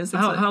down through this.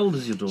 How old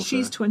is your daughter?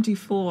 She's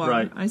 24.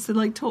 Right. I said,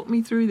 talk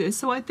me through this.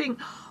 So I think,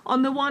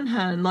 on the one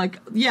hand,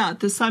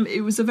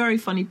 it was a very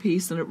funny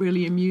piece, and it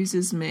really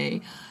amuses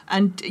me.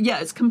 And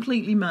it's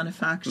completely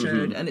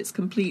manufactured, and it's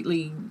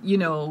completely, you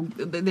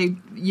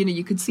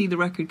could see the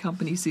record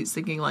company suits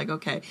thinking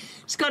okay,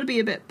 she's got to be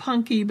a bit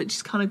punky, but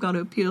she's kind of got to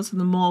appeal to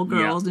the mall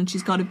girls, and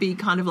she's got to be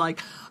kind of like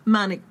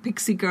manic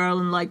pixie girl,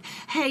 and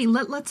hey,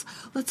 let's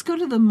go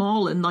to the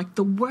mall, and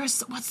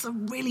what's the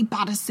really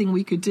baddest thing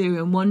we could do?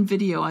 In one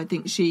video, I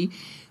think she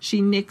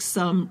nicks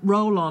some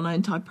roll-on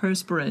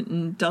antiperspirant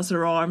and does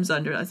her arms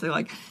under it. I say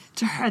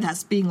to her,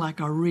 that's being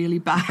a really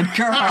bad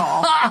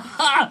girl,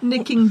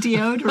 nicking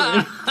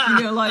deodorant.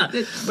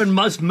 When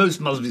most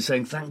mothers be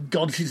saying, "Thank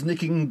God she's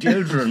nicking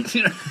deodorant."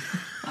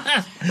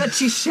 But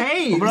she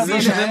shaves. Well,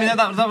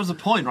 that was the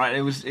point,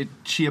 right?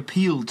 She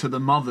appealed to the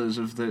mothers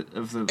of the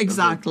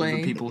exactly of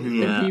the people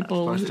who were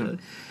supposed to.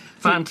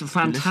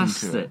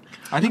 Fantastic.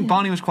 I think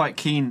Barney was quite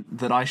keen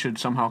that I should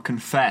somehow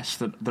confess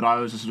that I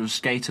was a sort of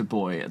skater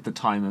boy at the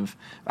time of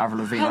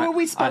Avril Lavigne. How are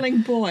we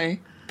spelling boy?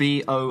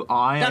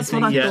 B-O-I. That's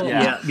what I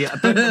thought. Yeah.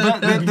 But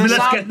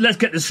let's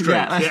get this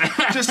straight.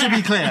 Just to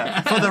be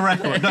clear, for the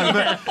record. No,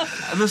 but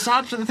the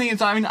sad thing is,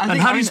 I think.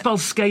 How do you spell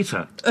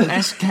skater?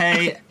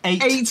 S-K-8-E-R.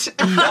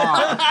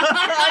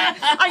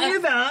 I knew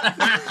that.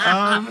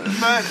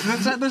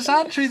 But the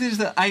sad truth is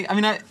that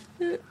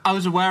I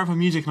was aware of her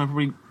music, and I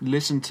probably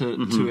listened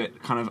to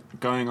it kind of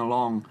going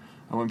along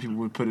when people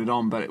would put it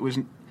on, but it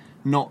wasn't.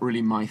 Not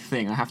really my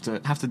thing. I have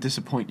to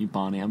disappoint you,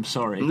 Barney. I'm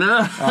sorry.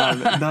 No,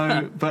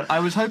 but I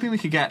was hoping we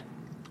could get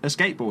a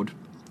skateboard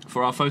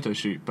for our photo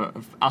shoot, but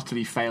have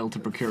utterly failed to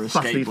procure a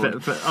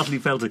skateboard. Utterly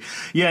failed to.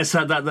 Yes,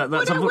 that's.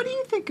 What do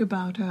you think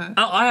about her?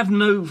 I have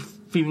no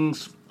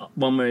feelings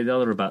one way or the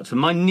other about her.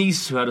 My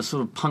niece, who had a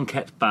sort of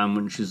punkette band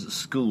when she was at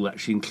school,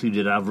 actually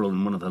included Avril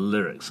in one of her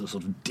lyrics, a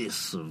sort of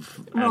diss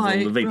of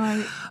Avril Lavigne.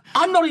 Right.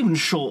 I'm not even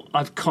sure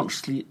I've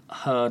consciously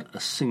heard a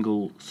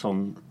single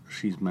song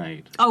she's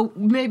made. Oh,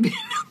 maybe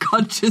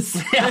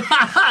unconsciously. Well,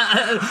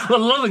 a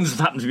lot of things have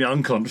happened to me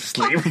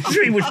unconsciously,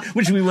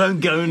 which we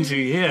won't go into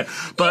here.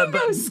 But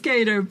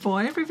Skater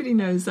Boy, everybody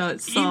knows that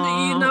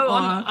song.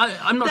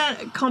 I'm not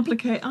that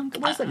complicated.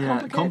 Was it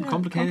complicated?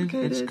 Complicated.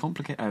 It's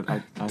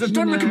complicated.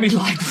 Don't look at me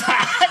like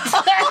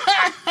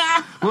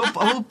that.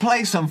 We'll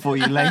play some for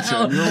you later.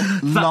 And you'll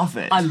love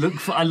it. I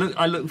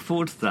look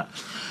forward to that.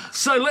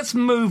 So let's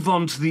move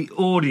on to the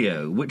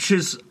audio, which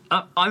is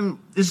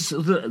this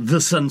is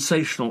the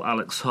sensational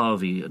Alex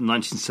Harvey,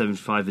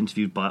 1975,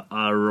 interviewed by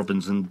Ira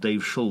Robbins and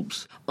Dave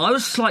Schultz. I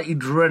was slightly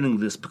dreading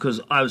this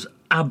because I was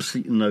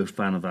absolutely no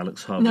fan of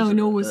Alex Harvey. No,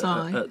 nor was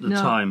I at the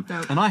time.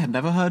 No. And I had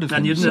never heard of him.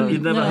 And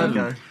you'd never heard of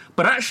him.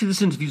 But actually,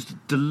 this interview's a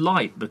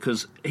delight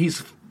because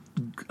he's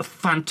a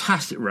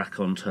fantastic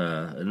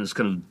raconteur and this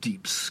kind of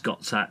deep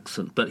Scots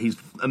accent, but he's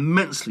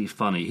immensely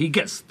funny. He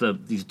gets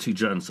these two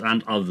journalists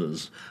and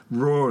others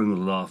roaring with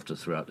laughter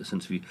throughout this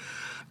interview.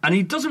 And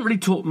he doesn't really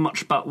talk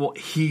much about what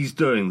he's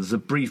doing. There's a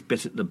brief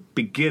bit at the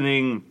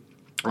beginning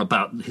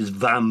about his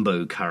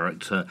Vambo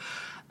character,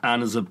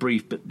 and there's a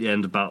brief bit at the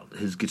end about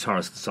his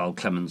guitarist, Sal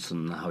Clemens,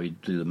 and how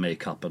he'd do the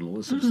makeup and all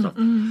this sort of stuff.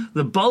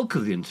 The bulk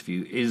of the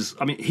interview is,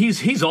 I mean,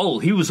 he's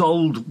old. He was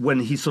old when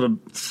he sort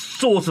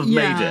of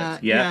made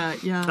it. Yeah.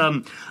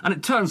 And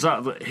it turns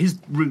out that his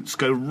roots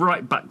go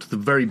right back to the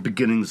very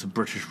beginnings of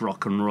British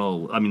rock and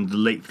roll. I mean, the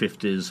late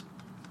 50s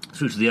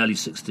through to the early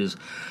 60s.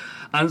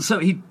 And so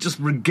he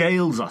just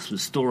regales us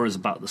with stories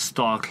about the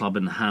Star Club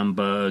in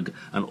Hamburg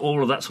and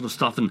all of that sort of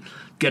stuff, and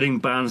getting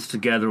bands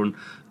together, and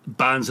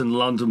bands in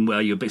London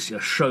where you're basically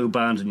a show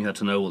band and you had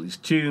to know all these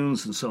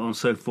tunes and so on and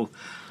so forth.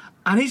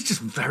 And he's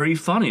just very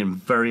funny and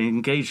very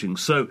engaging.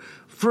 So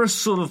for a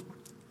sort of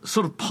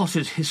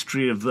potted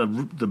history of the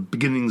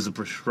beginnings of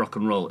British rock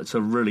and roll, it's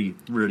a really,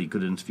 really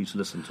good interview to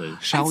listen to.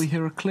 Shall we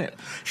hear a clip?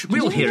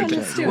 We'll hear it.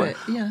 Let's do it.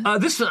 Yeah.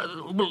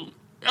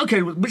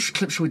 Okay, which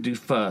clip shall we do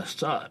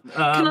first? Can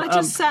I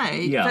just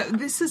say that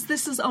this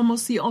is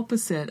almost the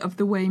opposite of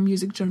the way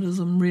music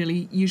journalism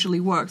really usually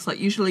works. Like,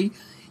 usually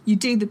you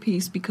do the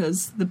piece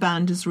because the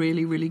band is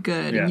really, really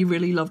good and you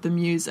really love the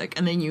music,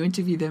 and then you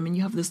interview them and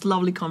you have this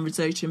lovely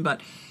conversation,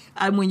 but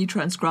when you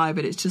transcribe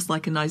it, it's just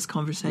like a nice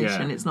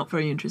conversation. It's not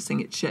very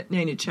interesting. It's shit.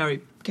 Nana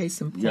Cherry, case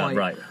in point. Yeah,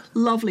 right.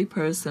 Lovely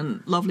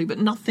person, lovely, but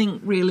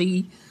nothing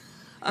really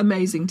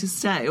amazing to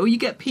say. Or you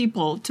get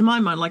people, to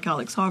my mind, like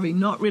Alex Harvey,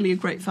 not really a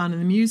great fan of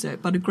the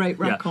music, but a great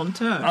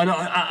raconteur.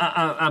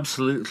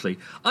 Absolutely.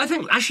 I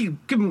think, actually,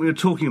 given we were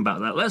talking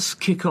about that, let's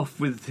kick off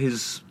with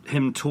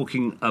him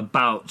talking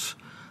about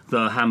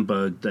the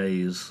Hamburg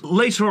days.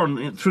 Later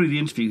on through the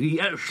interview,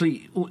 he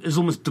actually is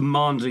almost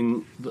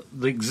demanding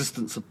the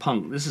existence of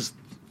punk. This is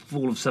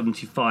fall of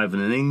 75,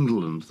 and in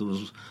England there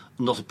was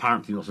not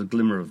a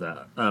glimmer of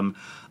that.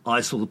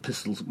 I saw the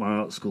Pistols at my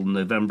art school in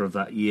November of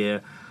that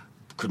year.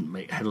 Couldn't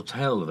make head or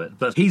tail of it,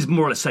 but he's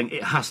more or less saying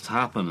it has to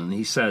happen, and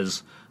he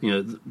says,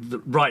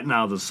 right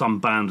now there's some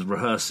band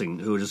rehearsing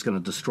who are just going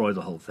to destroy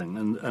the whole thing,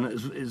 and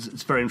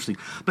it's very interesting.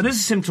 But this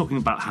is him talking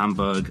about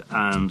Hamburg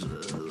and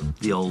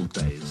the old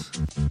days.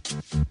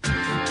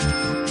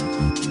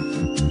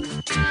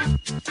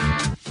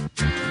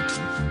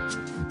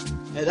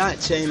 At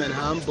that time in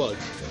Hamburg,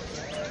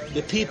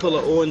 the people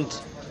that owned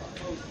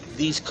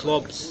these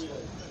clubs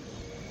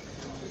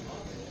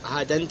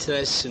had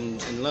interests in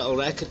little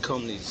record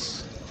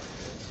companies,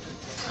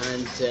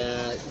 and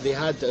they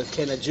had a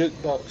kind of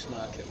jukebox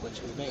market,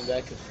 which was making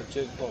records for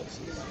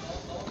jukeboxes,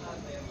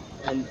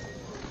 and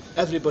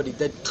everybody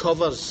did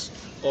covers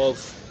of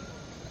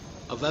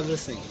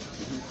everything.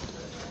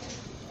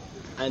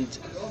 And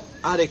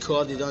I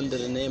recorded under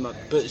the name of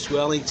Boots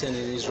Wellington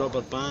and his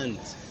rubber band.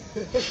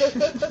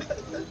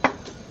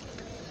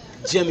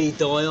 Jimmy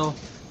Doyle,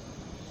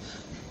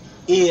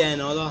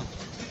 Ian Other,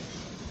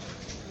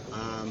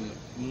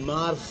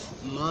 Marv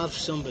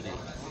somebody,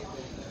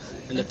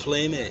 and the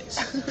Playmates.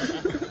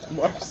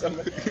 Marv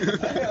somebody.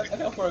 I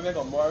know for a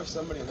minute Marv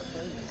somebody and the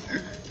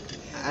Playmates.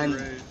 And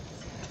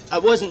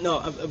it wasn't,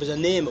 no, it was a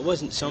name, it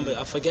wasn't somebody,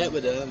 I forget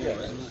what it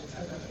was.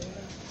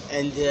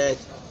 And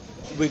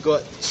we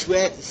got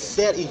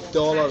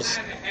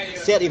 $30,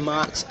 30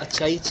 marks a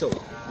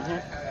title.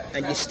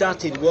 And you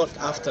started work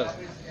after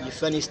you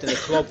finished in the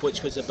club,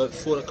 which was about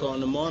 4 o'clock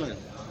in the morning.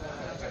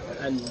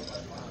 And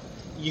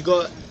you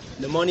got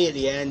the money at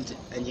the end,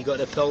 and you got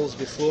the pills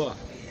before.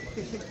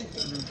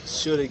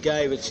 So the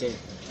guy would say,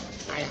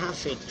 I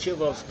have a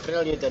tube of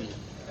Preludin.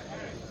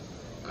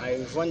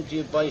 I want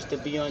you boys to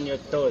be on your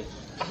toes.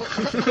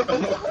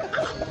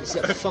 It's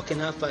at fucking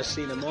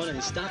 3:30 in the morning.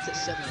 It starts at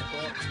 7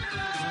 o'clock.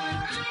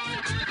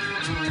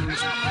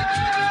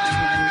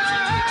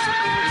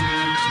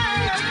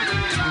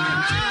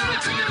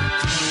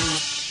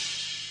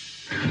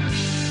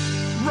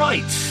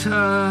 Right,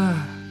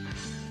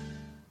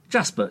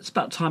 Jasper, it's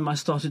about time I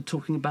started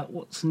talking about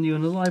what's new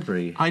in the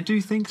library. I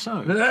do think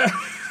so.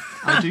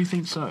 I do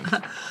think so.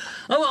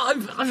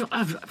 Oh,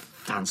 I've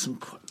found some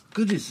quite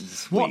goodies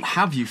this week. What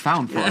have you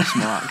found for us,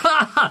 Mark?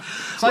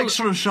 It's like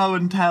sort of show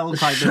and tell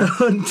type of...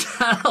 Show and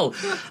tell.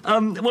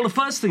 Well, the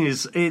first thing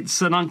is,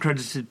 it's an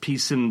uncredited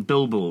piece in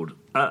Billboard,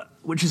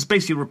 which is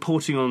basically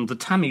reporting on the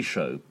Tammy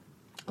Show,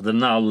 the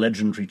now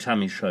legendary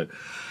Tammy Show,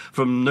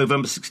 from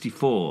November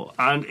 1964.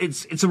 And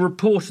it's a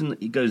report in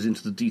that it goes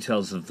into the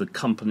details of the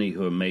company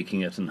who are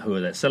making it and who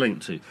they're selling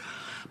it to.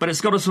 But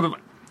it's got a sort of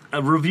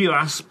a review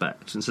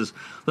aspect. It says,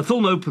 the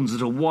film opens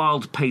at a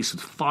wild pace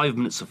with 5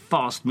 minutes of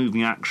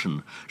fast-moving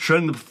action,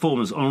 showing the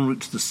performers en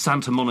route to the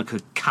Santa Monica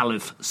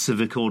Calif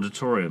Civic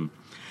Auditorium.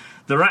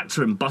 Their acts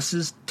are in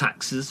buses,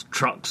 taxis,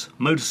 trucks,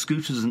 motor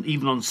scooters, and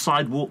even on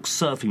sidewalks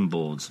surfing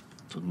boards.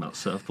 Talking about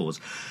surfboards,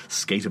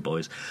 skater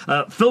boys.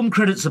 Film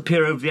credits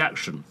appear over the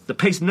action. The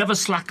pace never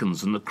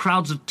slackens, and the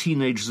crowds of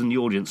teenagers in the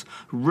audience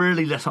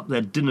really let up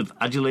their din of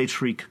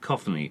adulatory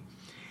cacophony.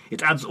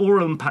 It adds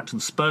oral impact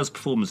and spurs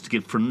performers to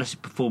give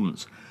frenetic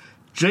performance.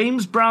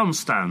 James Brown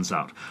stands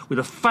out with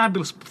a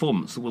fabulous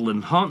performance that will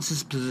enhance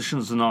his position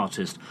as an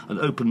artist and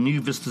open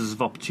new vistas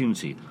of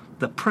opportunity.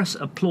 The press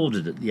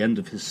applauded at the end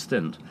of his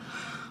stint.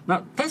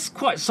 Now, that's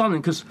quite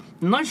something, because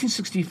in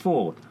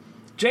 1964,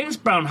 James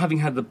Brown, having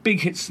had the big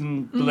hits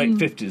in the late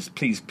 50s,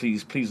 Please,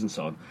 Please, Please, and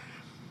so on,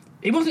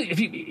 he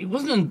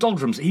wasn't in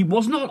doldrums. He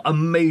was not a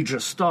major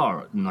star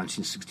in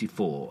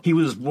 1964. He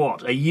was,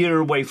 a year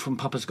away from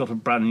Papa's Got a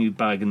Brand New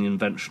Bag and the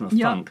invention of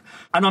funk.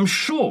 And I'm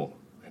sure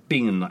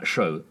being in that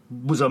show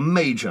was a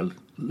major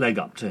leg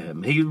up to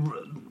him. He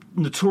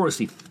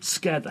notoriously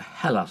scared the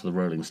hell out of the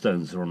Rolling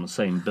Stones, who were on the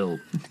same bill,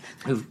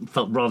 who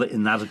felt rather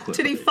inadequate.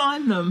 Did he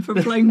find them for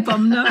playing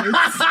bum notes?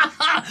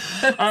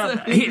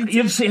 Have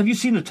you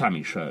seen the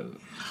Tammy show?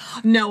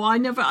 No, I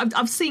never.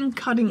 I've seen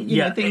cutting,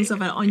 things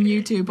of it on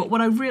YouTube. But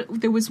what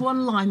there was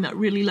one line that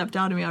really leapt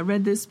out at me. I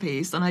read this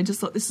piece and I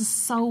just thought, this is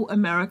so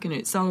American.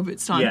 It's so of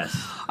its time. Yes.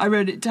 I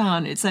wrote it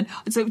down. It said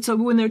so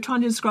when they're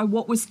trying to describe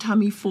what was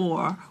Tammy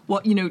for,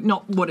 what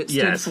not what it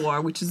stood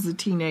for, which is the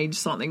teenage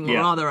something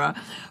or other,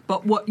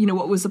 but what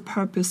was the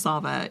purpose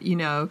of it,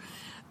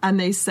 And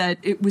they said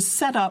it was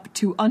set up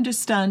to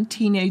understand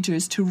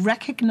teenagers, to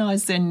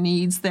recognize their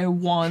needs, their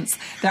wants,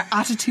 their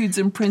attitudes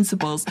and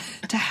principles,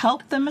 to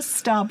help them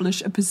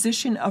establish a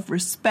position of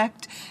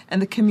respect in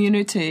the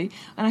community.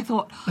 And I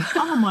thought,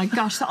 oh my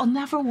gosh, that'll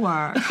never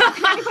work. How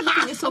can anybody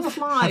think this will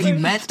fly? Have you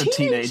met a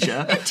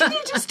teenager?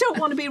 Teenagers don't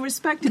want to be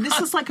respected. This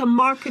is like a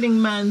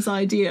marketing man's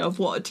idea of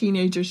what a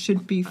teenager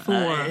should be for.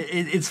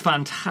 It's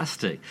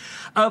fantastic.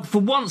 For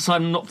once,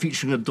 I'm not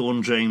featuring a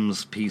Dawn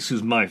James piece,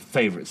 who's my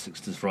favourite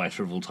 60s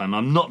writer of all time.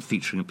 I'm not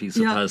featuring a piece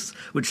of hers,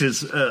 which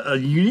is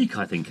unique,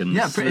 I think. And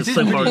it is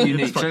really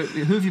unique. So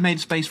who have you made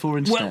space for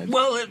instead?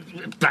 Well,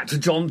 back to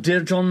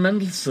dear John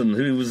Mendelsohn,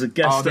 who was a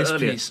guest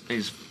earlier. This piece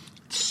is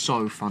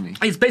so funny.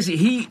 It's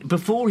basically,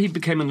 before he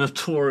became a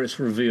notorious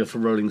reviewer for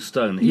Rolling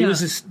Stone, he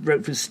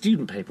wrote for his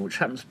student paper, which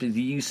happens to be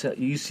the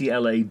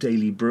UCLA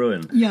Daily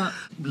Bruin. Yeah.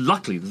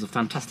 Luckily, there's a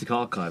fantastic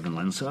archive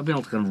online, so I've been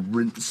able to kind of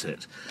rinse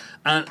it.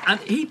 And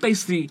he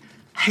basically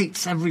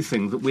hates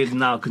everything that we'd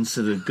now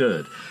consider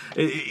good.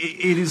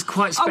 It is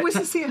quite spectacular. Oh,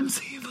 was the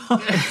CMC?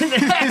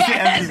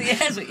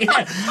 Yes.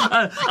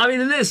 I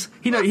mean, in this,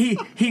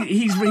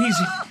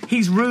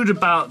 he's rude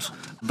about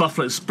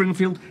Buffalo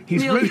Springfield.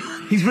 He's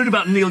rude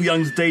about Neil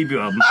Young's debut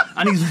album,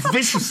 and he's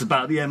vicious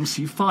about the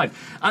MC5.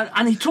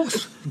 And he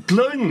talks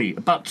glowingly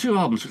about two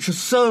albums which are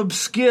so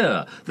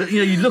obscure that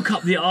you look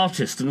up the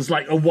artist and there's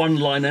like a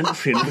one-line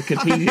entry in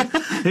Wikipedia.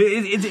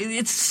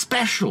 It's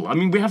special. I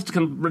mean, we have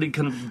to really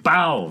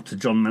bow to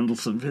John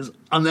Mendelsohn for his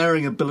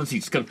unerring ability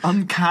to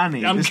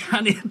uncanny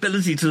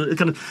ability to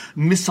kind of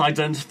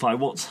misidentify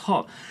what's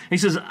hot. He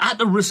says, at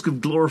the risk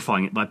of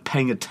glorifying it by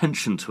paying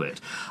attention to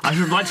it, I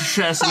should like to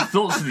share some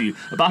thoughts with you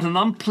about an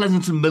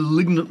unpleasant and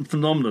malignant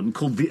phenomenon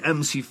called the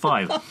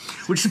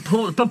MC5, which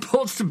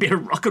purports to be a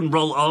rock and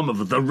roll arm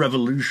of the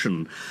revolution.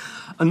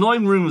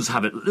 Annoying rumours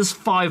have it that this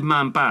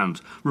five-man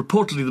band,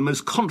 reportedly the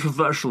most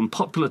controversial and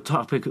popular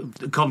topic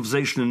of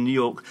conversation in New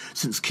York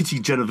since Kitty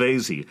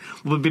Genovese,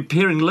 will be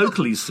appearing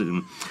locally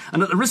soon,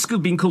 and at the risk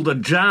of being called a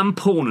jam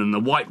porn in the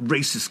white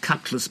racist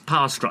capitalist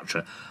power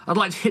structure, I'd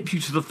like to hip you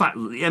to the fact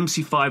that the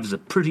MC5 is a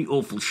pretty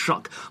awful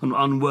shuck and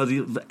unworthy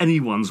of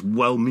anyone's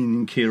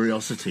well-meaning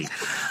curiosity.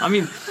 I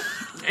mean,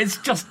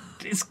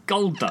 it's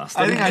gold dust.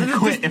 I think I'd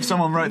quit if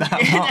someone wrote that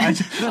out. I'd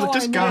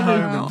just go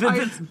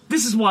home.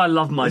 This is why I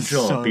love my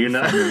job, so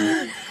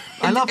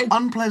I love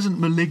unpleasant,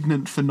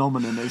 malignant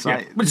phenomenon.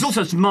 But it's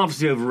also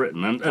marvellously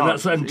overwritten,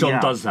 and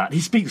John does that. He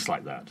speaks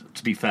like that,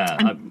 to be fair.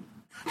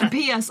 And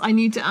P.S. I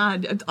need to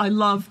add, I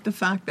love the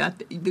fact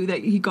that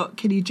he got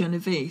Kitty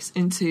Genovese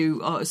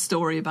into a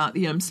story about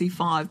the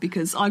MC5,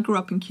 because I grew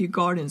up in Kew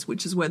Gardens,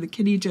 which is where the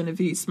Kitty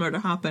Genovese murder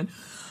happened.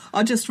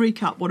 I'll just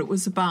recap what it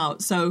was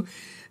about. So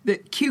the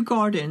Kew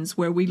Gardens,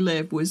 where we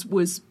live,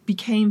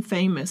 became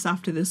famous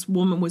after this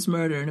woman was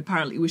murdered, and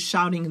apparently was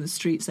shouting in the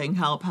street saying,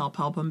 "Help, help,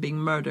 help, I'm being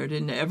murdered."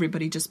 And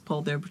everybody just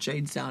pulled their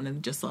shades down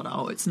and just thought,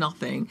 oh, it's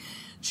nothing.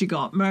 She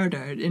got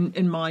murdered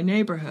in my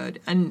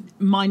neighborhood, and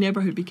my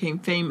neighborhood became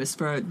famous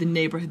for the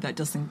neighborhood that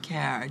doesn't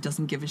care,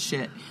 doesn't give a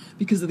shit,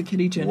 because of the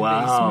Kitty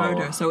Genovese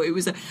murder. So it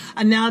was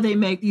and now they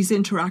make these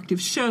interactive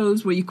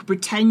shows where you could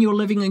pretend you're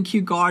living in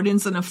Kew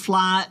Gardens in a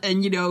flat,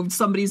 and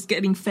somebody's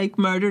getting fake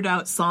murdered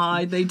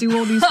outside. They do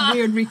all these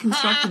weird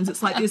reconstructions.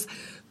 It's like this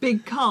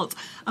big cult.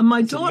 And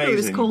my daughter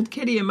is called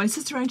Kitty, and my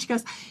sister, and she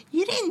goes,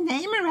 "You didn't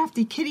name her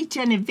after Kitty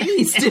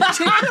Genovese, did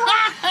you?"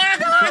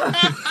 No.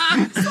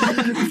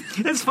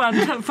 It's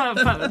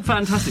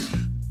fantastic.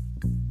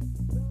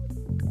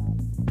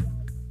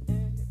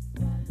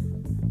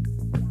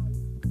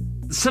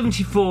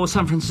 '74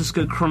 San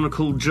Francisco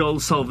Chronicle, Joel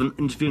Sullivan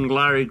interviewing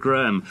Larry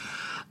Graham.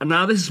 And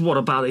now this is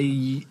about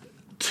 2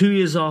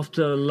 years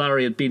after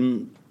Larry had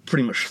been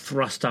pretty much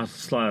thrust out of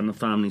Sly and the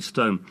Family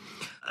Stone.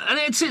 And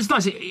it's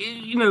nice.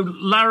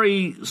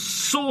 Larry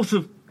sort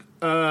of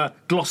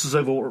glosses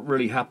over what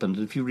really happened.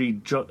 If you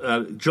read,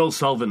 Joel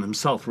Sullivan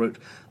himself wrote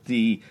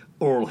the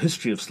oral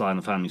history of Sly and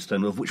the Family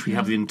Stone, of which we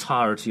have the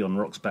entirety on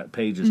Rock's back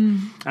pages.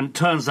 And it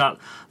turns out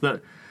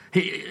that,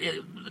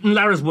 in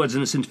Larry's words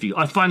in this interview,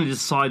 I finally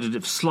decided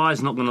if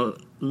Sly's not going to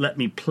let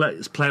me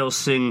play or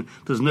sing,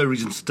 there's no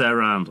reason to stay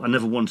around. I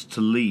never wanted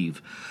to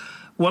leave.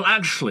 Well,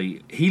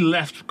 actually, he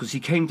left because he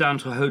came down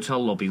to a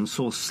hotel lobby and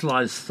saw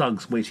Sly's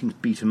thugs waiting to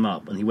beat him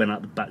up, and he went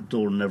out the back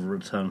door and never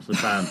returned to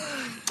the band.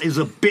 It's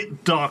a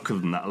bit darker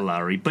than that,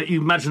 Larry, but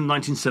you imagine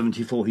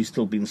 1974, he's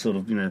still been sort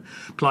of,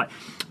 polite.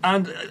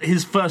 And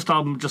his first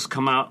album just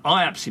come out.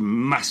 I absolutely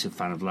massive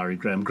fan of Larry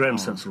Graham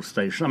Central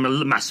Station. I'm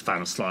a massive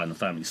fan of Sly and the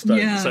Family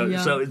Stone,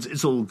 so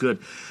it's all good.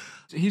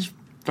 He's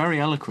very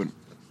eloquent.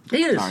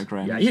 He is. Larry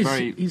Graham. Yeah,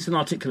 he's an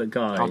articulate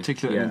guy.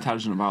 Articulate and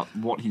intelligent about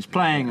what he's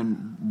playing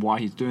and why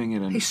he's doing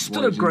it. And he's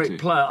still a great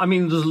player. I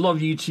mean, there's a lot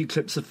of YouTube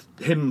clips of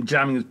him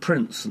jamming with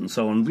Prince and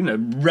so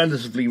on,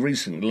 relatively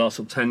recently, the last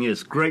 10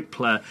 years. Great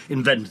player,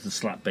 invented the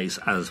slap bass,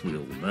 as we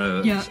all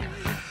know. Yeah.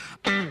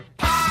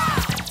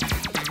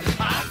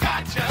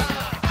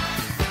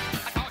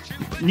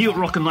 New York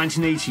Rock in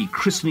 1980,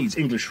 Chris Need's,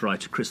 English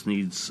writer Chris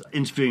Need's,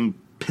 interviewing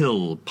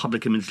Pill,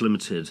 Public Image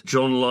Limited,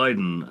 John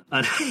Lydon,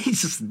 and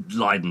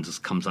Lydon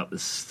just comes up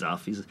with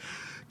stuff. He says,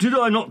 "Did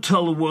I not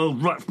tell the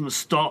world right from the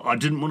start I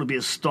didn't want to be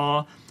a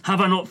star? Have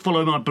I not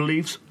followed my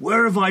beliefs?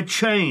 Where have I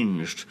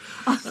changed?"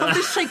 I thought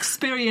the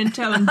Shakespearean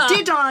tone.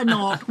 Did I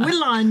not?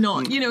 Will I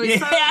not?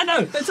 I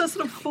know. It's a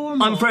sort of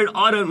formal. I'm afraid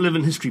I don't live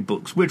in history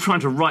books. We're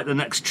trying to write the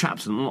next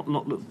chapter and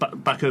not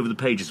look back over the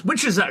pages,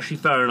 which is actually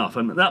fair enough.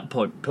 And at that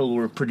point, Pill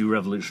were a pretty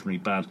revolutionary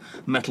band.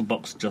 Metal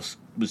Box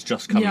was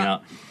just coming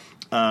out.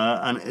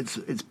 And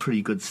it's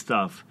pretty good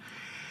stuff.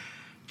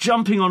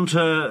 Jumping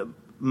onto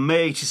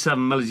May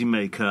 87 Melody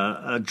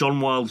Maker, John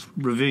Wilde's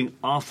reviewing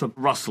Arthur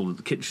Russell at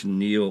the Kitchen in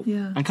New York.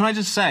 Yeah. And can I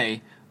just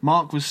say,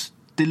 Mark was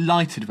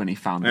delighted when he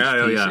found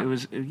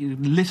this piece.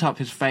 It lit up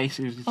his face.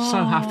 He was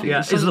so happy. Yeah,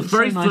 it was the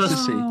very nice to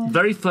see.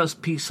 very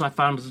first piece I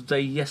found of the day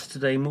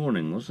yesterday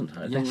morning, wasn't it?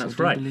 I think that's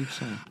right. I believe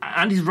so.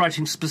 And he's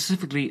writing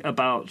specifically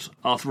about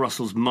Arthur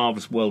Russell's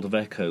marvellous World of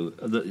Echo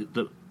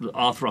that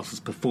Arthur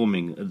Russell's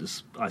performing at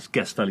this, I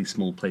guess, fairly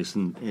small place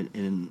in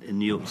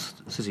New York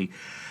City.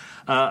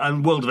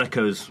 And World of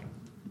Echo is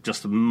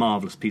just a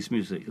marvellous piece of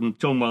music. And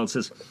John Wilde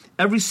says,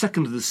 "Every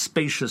second of this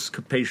spacious,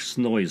 capacious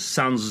noise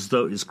sounds as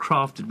though it is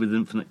crafted with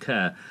infinite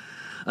care,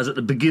 as at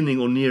the beginning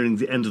or nearing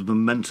the end of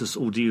momentous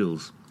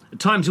ordeals. At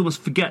times you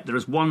must forget there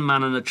is one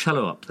man and a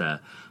cello up there,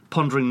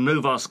 pondering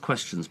no vast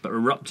questions, but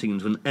erupting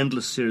into an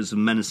endless series of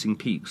menacing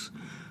peaks.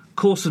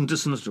 Coarse and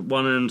dissonant at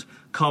one end,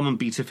 calm and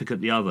beatific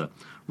at the other.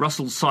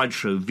 Russell's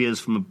sideshow veers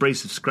from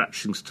abrasive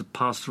scratchings to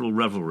pastoral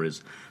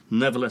revelries,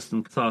 never less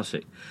than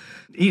cathartic."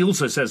 He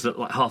also says that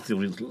half the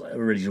audience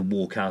are ready to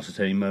walk out at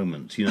any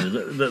moment.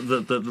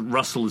 That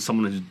Russell is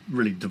someone who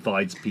really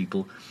divides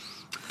people.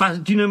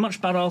 Do you know much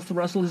about Arthur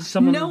Russell? Is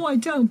someone? No, I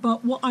don't.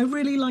 But what I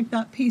really like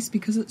that piece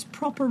because it's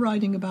proper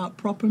writing about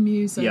proper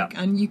music,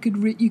 and you can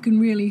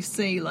really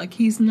see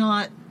he's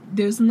not.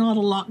 There's not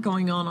a lot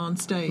going on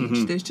stage.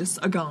 Mm-hmm. There's just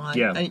a guy,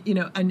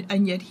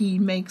 and yet he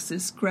makes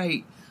this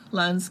great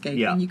landscape,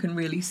 and you can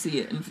really see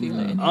it and feel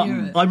it and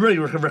hear it. I really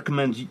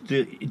recommend. Do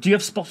you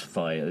have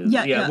Spotify?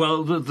 Yeah.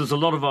 Well, there's a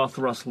lot of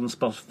Arthur Russell on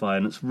Spotify,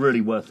 and it's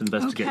really worth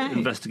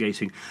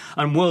investigating.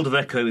 And World of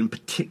Echo, in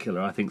particular,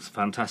 I think is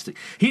fantastic.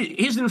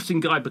 He's an interesting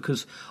guy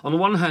because, on the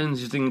one hand,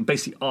 he's doing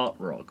basically art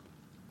rock,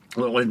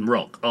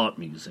 art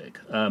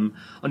music. On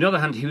the other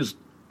hand,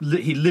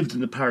 he lived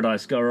in the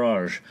Paradise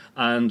Garage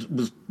and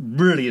was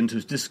really into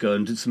his disco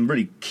and did some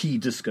really key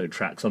disco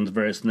tracks under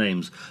various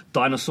names.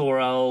 Dinosaur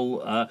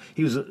Owl,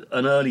 he was an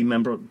early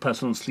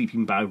person on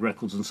Sleeping Bag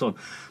Records and so on.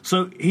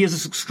 So he has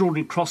this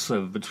extraordinary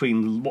crossover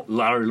between what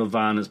Larry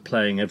Levan is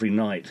playing every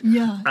night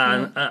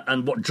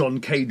and what John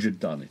Cage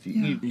had done.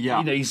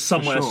 He's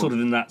somewhere sort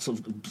of in that sort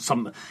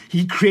of...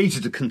 He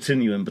created a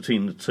continuum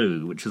between the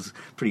two, which is a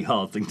pretty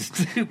hard thing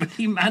to do, but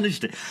he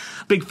managed it.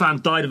 Big fan,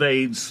 died of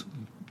AIDS...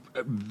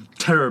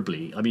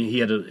 terribly. I mean, he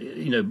had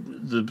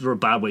there were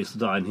bad ways to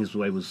die, and his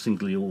way was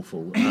singularly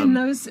awful. When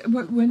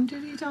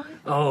did he die?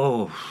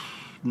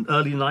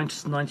 Early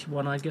 90s,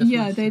 91, I guess.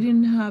 Yeah, they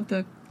didn't have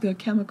the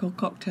chemical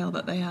cocktail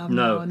that they have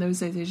now. In those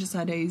days, they just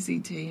had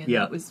AZT, and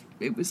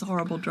it was a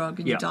horrible drug,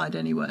 and you died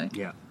anyway.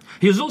 Yeah.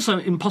 He was also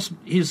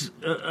he's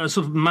a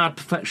sort of mad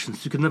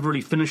perfectionist who could never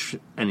really finish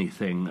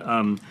anything.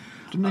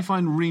 Didn't they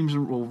find reams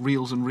or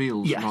reels and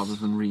reels rather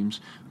than reams,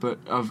 but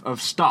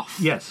of stuff?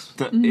 Yes,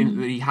 that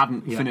he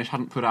hadn't finished,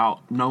 hadn't put out.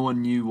 No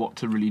one knew what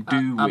to really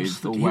do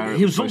with or where.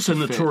 He was also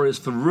notorious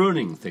for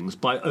ruining things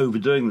by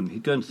overdoing them.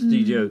 He'd go into the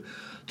studio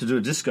to do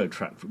a disco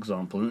track, for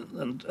example,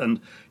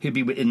 and he'd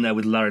be in there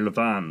with Larry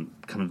Levan,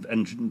 kind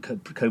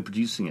of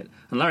co-producing it.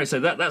 And Larry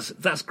said,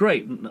 "That's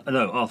great."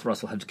 No, Arthur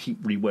Russell had to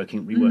keep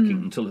reworking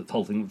until the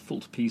whole thing would fall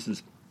to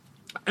pieces.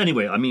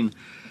 Anyway, I mean,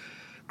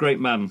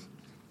 great man.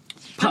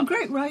 And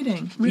great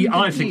writing. Really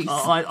I think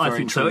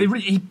so.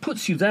 He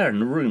puts you there in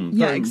the room.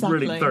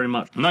 Really, very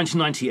much.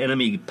 1990,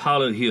 NME,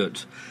 Paolo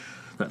Hewitt,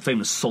 that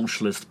famous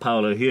socialist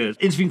Paolo Hewitt,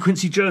 interviewing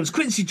Quincy Jones.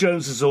 Quincy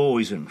Jones is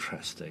always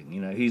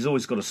interesting. He's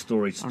always got a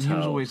story to tell. He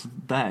was always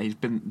there. He's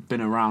been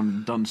around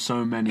and done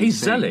so many things.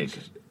 He's Zelig.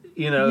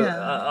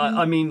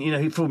 I mean,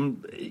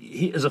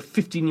 he as a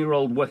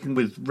 15-year-old working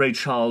with Ray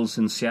Charles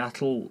in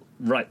Seattle,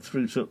 right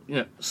through to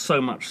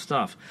so much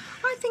stuff.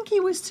 I think he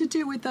was to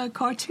do with the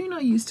cartoon I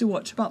used to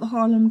watch about the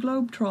Harlem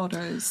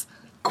Globetrotters.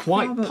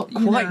 Quite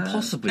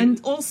possibly. And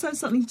also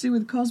something to do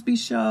with Cosby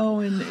Show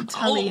and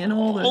Telly and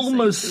all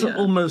those things.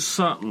 Almost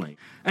certainly.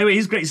 Anyway,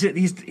 he's great.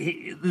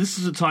 This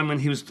is a time when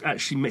he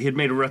had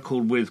made a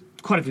record with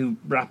quite a few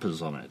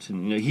rappers on it.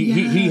 And,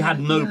 he had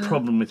no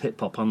problem with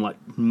hip-hop, unlike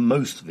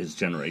most of his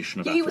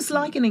generation. He was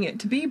likening it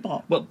to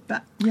bebop. Well,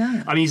 I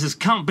mean, he says,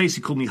 Count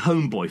Basie called me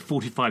homeboy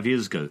 45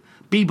 years ago.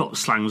 Bebop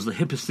slang was the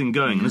hippest thing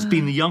going, and it's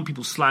been the young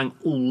people's slang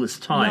all this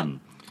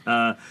time.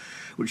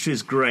 Which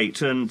is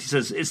great. And he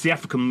says, it's the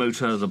African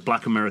motor of the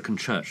black American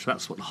church.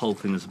 That's what the whole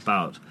thing is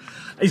about.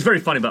 He's very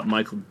funny about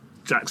Michael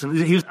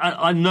Jackson.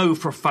 I know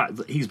for a fact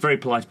that he's very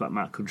polite about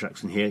Michael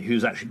Jackson here. He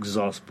was actually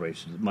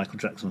exasperated that Michael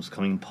Jackson was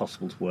becoming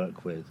impossible to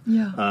work with.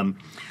 Yeah. He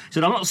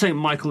said, I'm not saying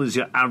Michael is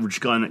your average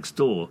guy next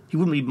door. He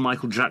wouldn't be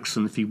Michael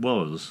Jackson if he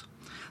was.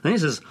 Then he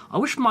says, I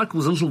wish Michael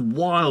was a little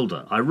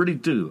wilder. I really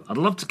do. I'd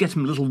love to get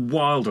him a little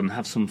wilder and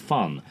have some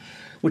fun.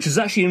 Which is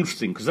actually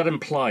interesting, because that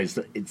implies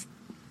that it's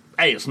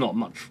not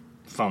much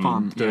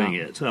fun doing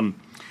it. And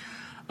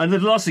the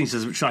last thing he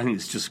says, which I think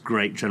is just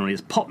great generally,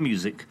 is pop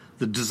music,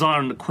 the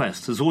desire and the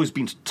quest, has always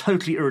been to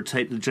totally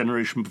irritate the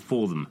generation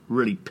before them,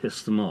 really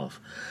piss them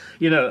off.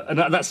 And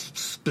that's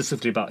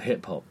specifically about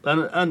hip-hop.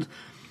 And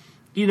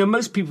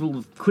most people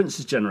of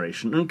Quincy's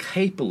generation are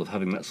incapable of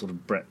having that sort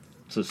of breadth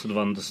to sort of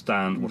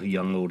understand what a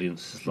young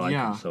audience is like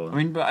and so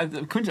on.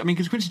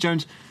 Because Quincy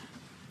Jones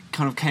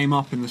kind of came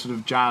up in the sort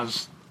of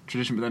jazz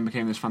tradition, but then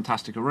became this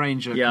fantastic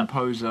arranger,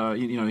 composer.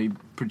 He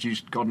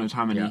produced God knows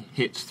how many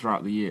hits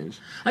throughout the years.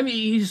 I mean,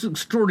 he's an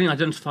extraordinary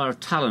identifier of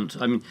talent.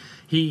 I mean,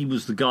 he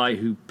was the guy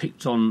who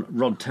picked on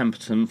Rod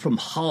Temperton from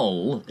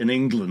Hull in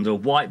England, a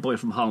white boy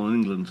from Hull in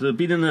England, who had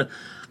been in a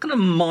kind of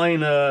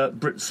minor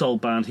Brit soul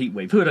band,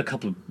 Heatwave, who had a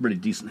couple of really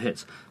decent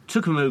hits.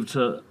 Took him over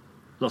to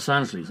Los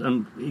Angeles,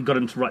 and he got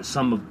him to write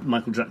some of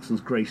Michael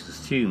Jackson's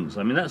greatest tunes.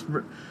 I mean,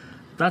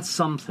 that's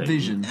something.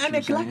 Vision. And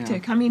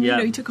eclectic. I mean,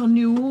 he took on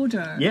New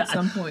Order at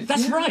some point.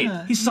 That's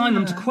right. He signed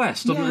them to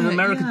Quest on an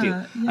American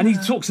deal. And he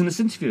talks in this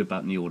interview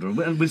about New Order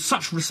with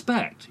such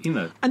respect,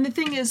 And the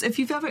thing is, if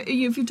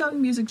you've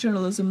done music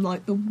journalism,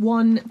 like the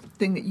one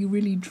thing that you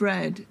really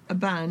dread a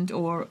band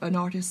or an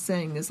artist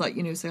saying is like,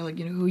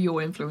 who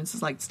your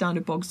influences, like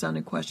standard bog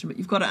standard question, but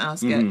you've got to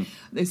ask it.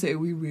 They say,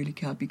 we really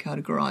can't be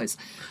categorised.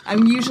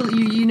 And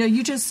usually,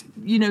 you just,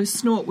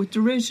 snort with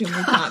derision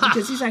with that,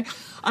 because he's like,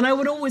 and I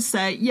would always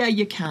say, yeah,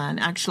 you can.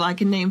 Actually, I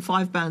can name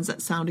 5 bands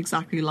that sound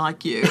exactly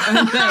like you.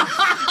 And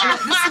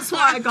this is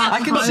why I got.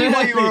 I can see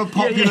why you were a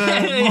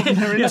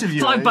popular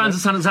interviewer. 5 bands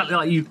that sound exactly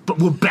like you, but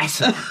were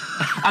better,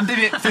 and did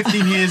it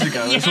 15 years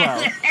ago as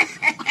well.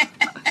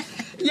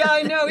 Yeah,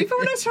 I know. Even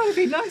when I was trying to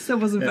be nice, I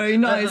wasn't very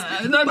nice.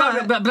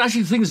 But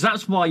actually, the thing is,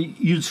 that's why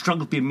you'd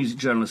struggle to be a music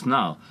journalist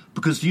now,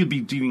 because you'd be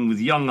dealing with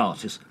young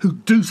artists who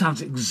do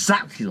sound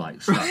exactly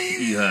like stuff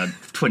you heard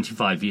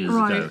 25 years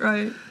ago.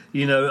 Right.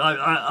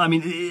 I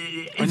mean,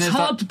 it's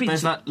hard to be.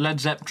 There's that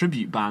Led Zepp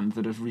tribute band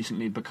that have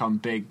recently become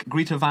big,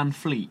 Greta Van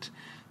Fleet,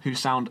 who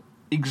sound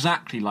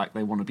exactly like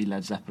they want to be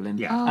Led Zeppelin.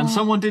 Yeah. And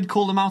someone did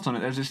call them out on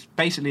it. There's this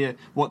basically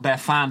what their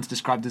fans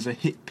described as a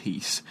hit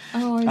piece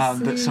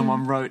that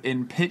someone wrote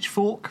in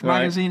Pitchfork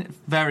magazine.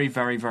 Very,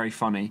 very, very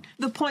funny.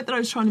 The point that I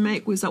was trying to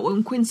make was that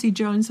when Quincy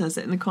Jones says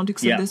it in the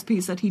context of this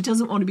piece, that he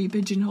doesn't want to be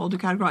pigeonholed or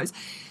categorised,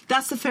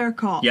 that's a fair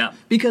call. Yeah.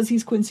 Because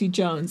he's Quincy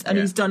Jones and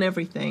he's done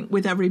everything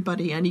with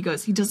everybody, and he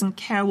doesn't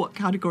care what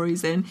category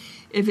he's in.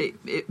 If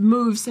it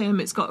moves him,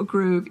 it's got a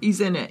groove,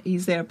 he's in it,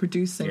 he's there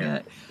producing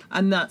it.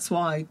 And that's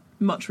why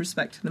much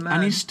respect to the man.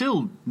 And he's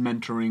still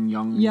mentoring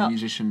young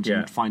musicians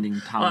and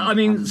finding talent. I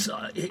mean,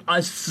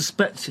 I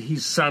suspect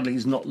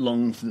he's not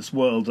long for this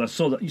world. I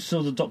saw that you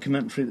saw the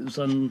documentary that was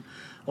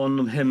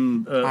on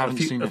him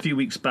a few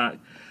weeks back,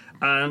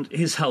 and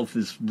his health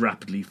is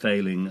rapidly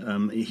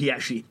failing.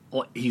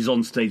 He's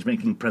on stage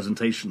making a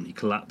presentation. He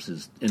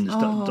collapses in this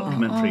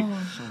documentary,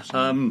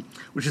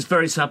 which is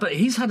very sad. But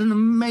he's had an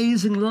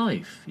amazing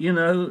life.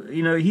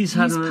 He's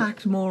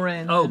packed more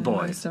in. Oh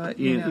boy,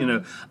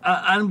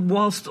 and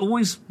whilst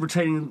always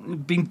retaining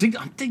being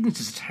dignity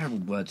is a terrible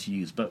word to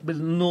use, but with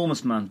an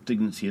enormous amount of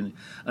dignity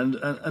and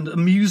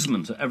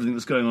amusement at everything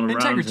that's going on around him.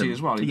 Integrity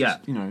as well. He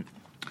just,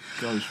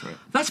 goes for it.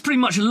 That's pretty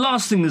much the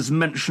last thing. Is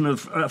mention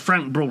of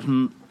Frank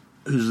Broughton,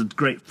 who's a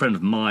great friend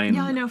of mine.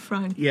 Yeah, I know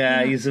Frank.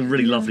 Yeah, he's a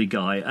really lovely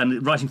guy.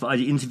 And writing for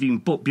ID, interviewing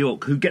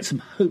Bjork, who gets him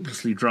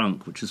hopelessly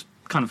drunk, which is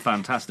kind of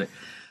fantastic.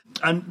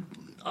 And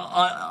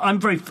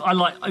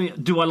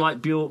do I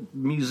like Bjork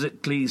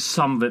musically?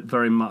 Some of it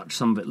very much,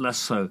 some of it less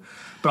so.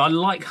 But I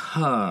like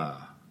her.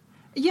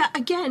 Yeah,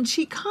 again,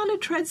 she kind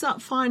of treads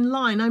that fine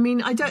line. I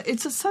mean,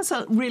 it's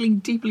really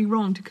deeply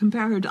wrong to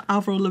compare her to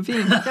Avril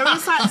Lavigne. But there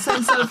is that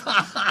sense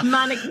of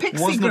manic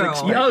pixie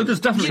girl.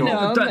 There's definitely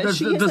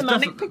there's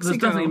manic pixie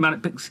girl. Definitely a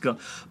manic pixie girl.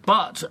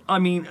 But I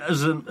mean,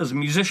 as a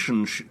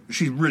musician,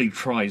 she really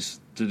tries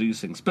to do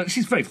things. But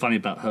she's very funny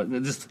about her.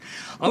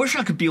 I wish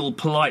I could be all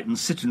polite and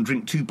sit and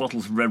drink 2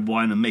 bottles of red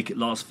wine and make it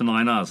last for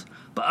 9 hours.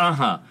 But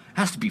it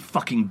has to be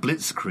fucking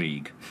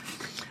blitzkrieg.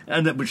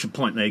 And at which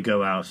point they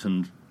go out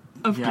and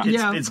Of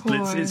Yeah. It's of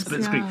course,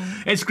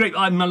 blitzkrieg. It's great.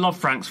 I love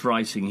Frank's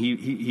writing.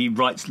 He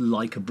writes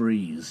like a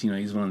breeze. You know,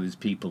 he's one of those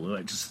people who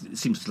it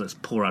seems to let's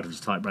pour out of his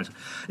typewriter.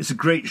 It's a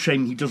great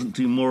shame he doesn't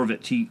do more of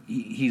it.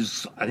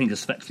 He's I think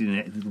affected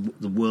in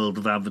the world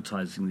of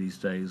advertising these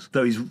days.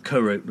 Though he's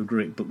co-wrote a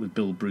great book with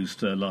Bill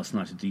Brewster last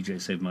night. A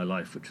DJ Saved My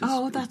Life, which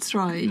is that's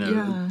right. You know,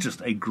 yeah.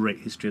 just a great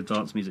history of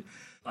dance music.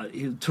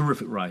 He's a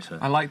terrific writer.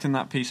 I liked in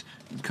that piece,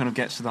 it kind of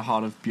gets to the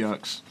heart of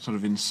Björk's sort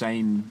of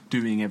insane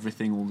doing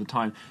everything all the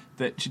time,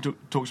 that she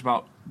talks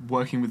about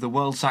working with the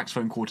World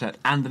Saxophone Quartet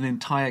and an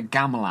entire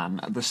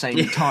gamelan at the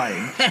same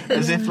time,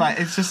 as if like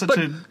it's just such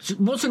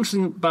What's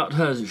interesting about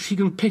her is she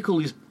can pick all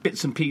these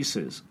bits and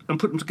pieces and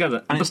put them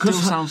together. and it still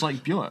sounds like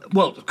Björk.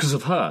 Well, because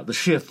of her, the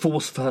sheer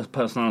force of her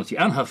personality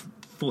and her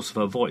force of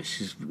her voice.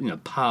 She's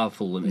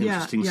powerful and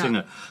interesting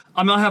singer.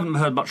 I mean, I haven't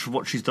heard much of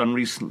what she's done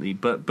recently,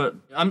 but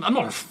I'm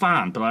not a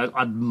fan, but I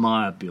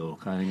admire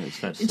Björk. I think it's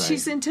fair to say.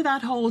 She's into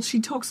that whole.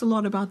 She talks a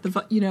lot about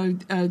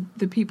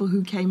the people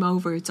who came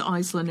over to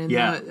Iceland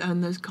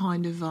and the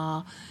kind of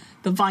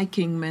the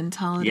Viking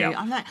mentality. Yeah.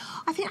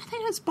 I think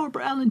it's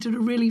Barbara Ellen did a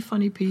really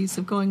funny piece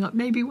of going up.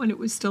 Maybe when it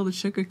was still the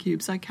Sugar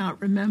Cubes, I can't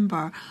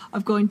remember.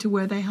 Of going to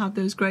where they have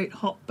those great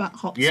hot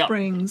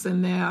springs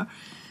in there.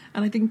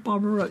 And I think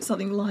Barbara wrote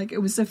something like, it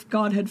was as if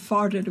God had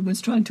farted and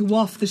was trying to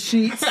waft the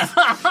sheets. And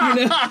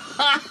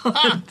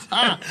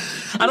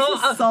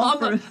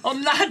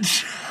on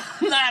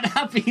that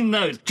happy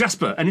note,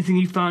 Jasper, anything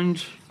you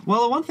found?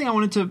 Well, the one thing I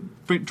wanted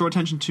to draw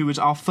attention to was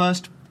our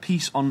first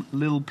piece on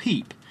Lil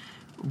Peep,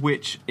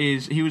 which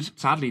is, he was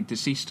sadly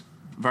deceased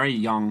very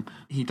young.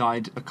 He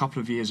died a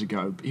couple of years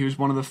ago. He was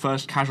one of the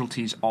first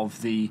casualties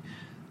of the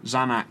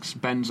Xanax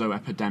benzo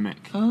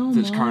epidemic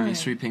that's currently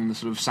sweeping the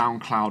sort of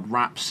SoundCloud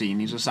rap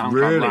scene. He's a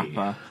SoundCloud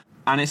rapper.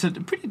 And it's a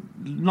pretty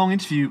long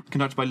interview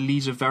conducted by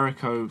Lisa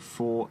Verico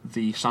for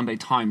the Sunday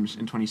Times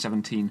in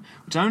 2017,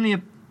 which is only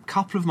a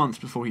couple of months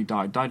before he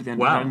died at the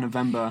end of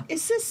November.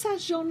 Is this that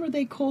genre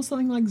they call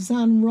something like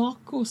Zan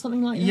rock or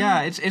something like that?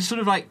 Yeah, it's sort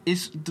of like,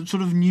 it's the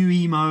sort of new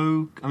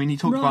emo. I mean, he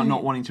talked about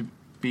not wanting to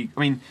be, I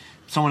mean,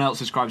 someone else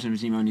describes him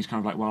as emo and he's kind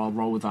of like, well, I'll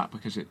roll with that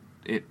because it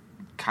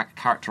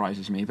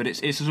characterizes me, but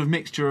it's a sort of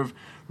mixture of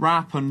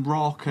rap and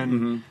rock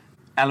and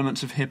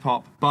elements of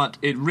hip-hop, but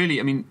it really,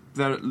 I mean,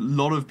 there are a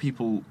lot of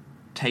people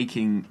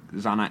taking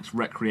Xanax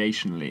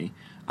recreationally,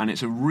 and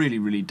it's a really,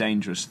 really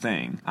dangerous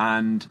thing,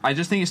 and I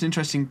just think it's an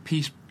interesting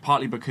piece,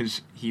 partly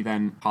because he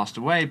then passed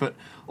away, but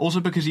also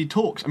because he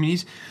talks. I mean,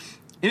 he's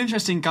an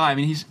interesting guy. I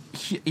mean,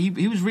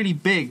 he was really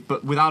big,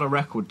 but without a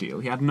record deal.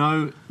 He had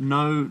no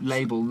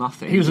label,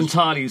 nothing. He was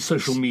entirely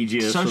social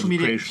media. Social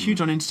media, creation.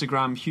 huge on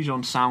Instagram, huge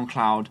on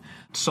SoundCloud.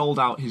 Sold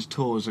out his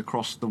tours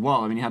across the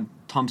world. I mean, he had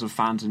tons of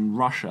fans in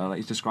Russia. Like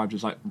he's described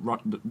as like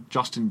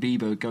Justin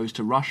Bieber goes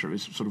to Russia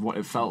is sort of what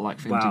it felt like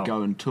for him to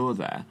go and tour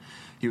there.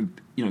 He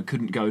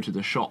couldn't go to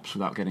the shops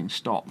without getting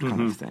stopped,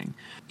 kind of thing.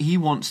 He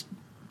wants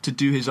to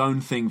do his own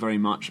thing very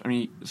much. I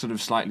mean, he sort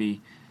of slightly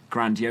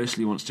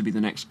grandiosely wants to be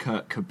the next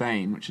Kurt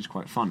Cobain, which is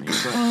quite funny.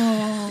 But,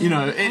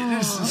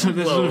 it's sort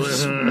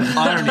of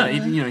irony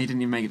that he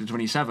didn't even make it to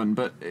 27.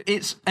 But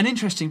it's an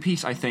interesting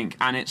piece, I think,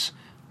 and it's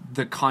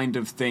the kind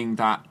of thing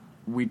that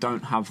we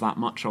don't have that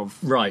much of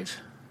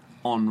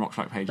on Rock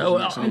Track pages.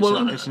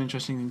 It's an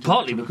interesting thing.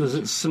 Partly because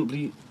it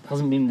simply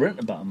hasn't been written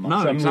about much. No,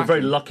 I mean, exactly. we're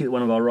very lucky that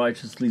one of our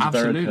writers, Lisa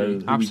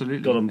Verico, who we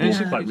got on board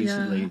quite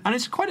recently. And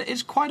it's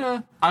quite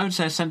a, I would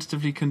say, a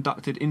sensitively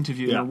conducted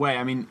interview in a way.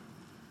 I mean,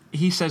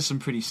 he says some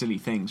pretty silly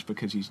things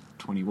because he's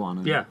 21.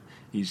 And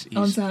he's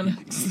on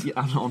Xanax.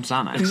 On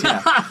Xanax,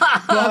 yeah.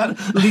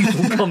 But,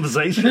 lethal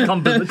conversation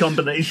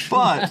combination.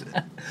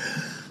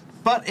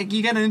 But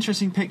you get an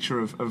interesting picture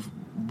of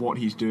what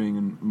he's doing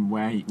and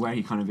where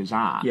he kind of is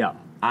at. Yeah.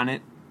 And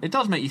it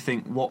does make you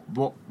think what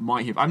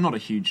might he have. I've not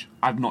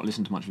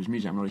listened to much of his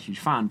music. I'm not a huge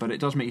fan, but it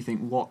does make you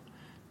think what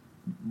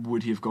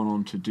would he have gone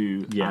on to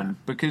do? Yeah.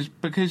 And because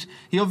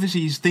he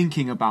obviously is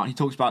he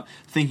talks about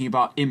thinking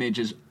about image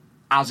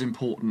as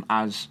important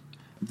as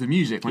the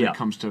music when it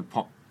comes to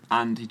pop.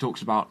 And he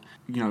talks about,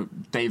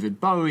 David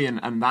Bowie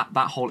and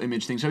that whole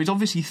image thing. So he's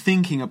obviously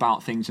thinking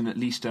about things in at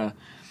least a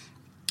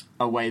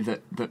way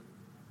that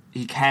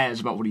he cares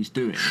about what he's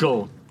doing.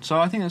 Sure. So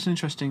I think that's an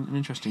interesting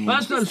one.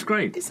 That's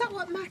great. Is that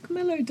what Mac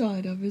Miller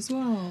died of as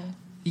well?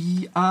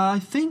 I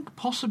think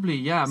possibly,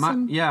 yeah.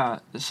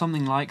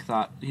 Something like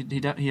that.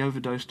 He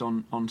overdosed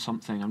on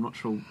something. I'm not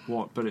sure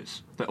what, but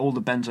it's that all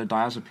the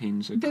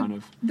benzodiazepines are kind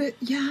of...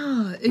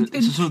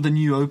 It's sort of the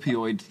new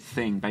opioid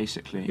thing,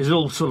 basically. Is it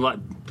all sort of like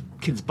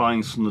kids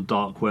buying from the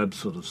dark web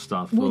sort of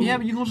stuff? Well, yeah,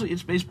 but you can also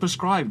it's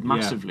prescribed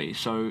massively,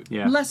 so...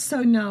 Yeah. Less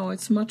so now.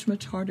 It's much,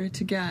 much harder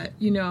to get,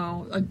 in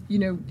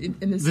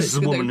this is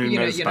a woman who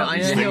knows about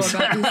these things.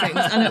 I know about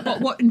these things.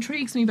 But what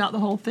intrigues me about the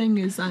whole thing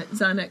is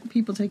that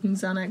people taking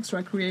Xanax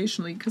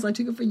recreationally, because I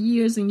took it for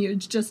years and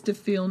years just to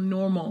feel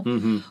normal.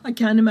 Mm-hmm. I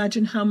can't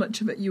imagine how much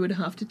of it you would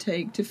have to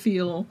take to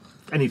feel...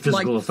 any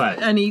physical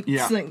effect.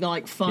 Anything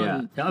like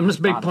fun. Yeah. I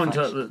must make point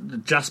out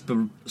that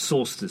Jasper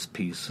sourced this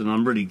piece, and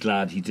I'm really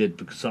glad he did,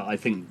 because I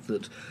think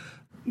that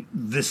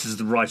this is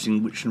the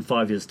writing which in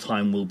 5 years'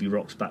 time will be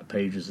Rock's Back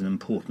Pages and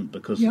important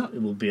because Yeah.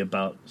 it will be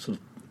about sort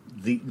of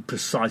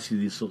precisely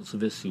these sorts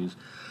of issues.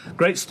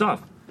 Great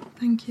stuff.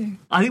 Thank you.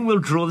 I think we'll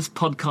draw this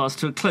podcast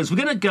to a close. We're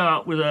going to go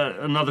out with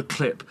another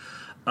clip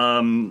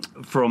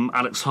from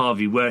Alex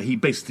Harvey where he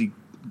basically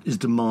is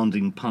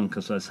demanding punk,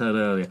 as I said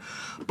earlier.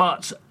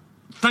 But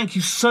thank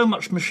you so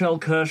much, Michele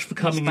Kirsch, for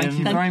coming in. Thank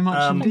you very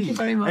much indeed. Thank you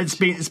very much.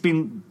 It's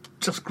been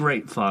just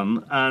great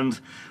fun, and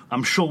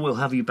I'm sure we'll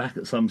have you back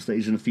at some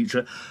stage in the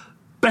future.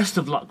 Best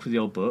of luck with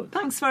your book.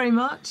 Thanks very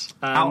much.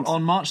 Out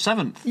on March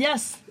 7th.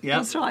 Yes, Yeah.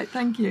 that's right.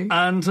 Thank you.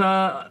 And,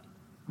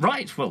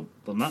 right, well,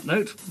 on that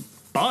note,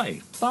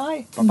 bye.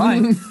 Bye.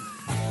 Bye-bye.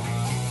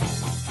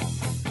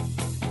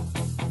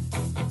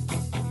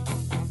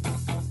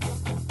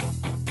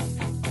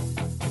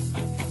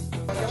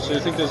 So you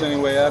think there's any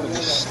way out of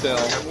this still?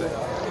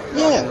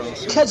 Yeah,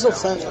 kids will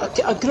think,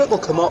 a group will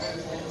come up.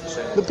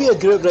 There'll be a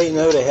group right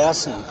now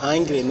rehearsing,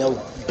 angry, and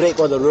they'll break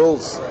all the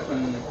rules.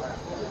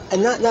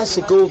 And that's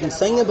the golden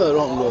thing about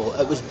rock and roll.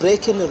 It was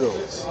breaking the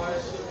rules.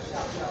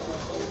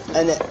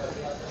 And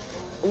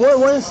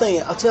one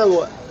thing, I'll tell you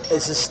what,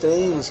 it's a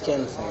strange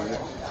kind of thing.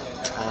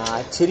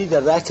 To read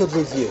a record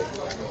review,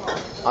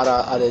 or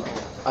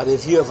a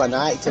review of an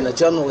act, and a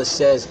journalist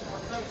says,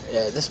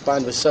 this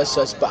band was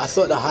such, but I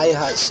thought the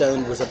hi-hat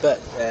sound was a bit...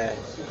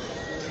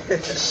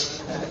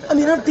 I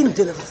mean, I've been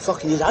doing it for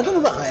fucking years. I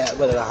don't know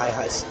whether the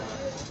hi-hats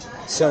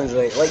sounds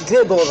right. Like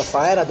Great Ball of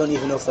Fire, I don't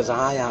even know if there's a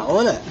hi-hat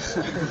on it.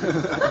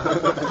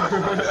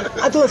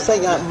 I don't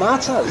think that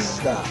matters,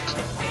 that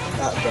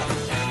bit.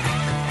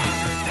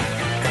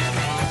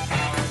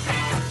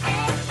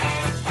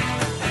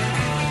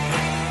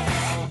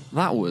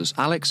 That was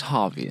Alex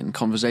Harvey in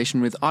conversation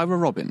with Ira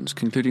Robbins,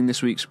 concluding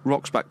this week's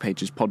Rock's Back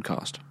Pages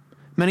podcast.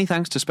 Many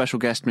thanks to special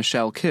guest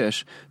Michele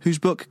Kirsch, whose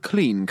book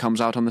Clean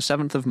comes out on the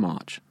 7th of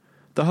March.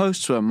 The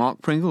hosts were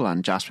Mark Pringle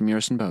and Jasper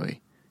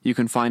Murison-Bowie. You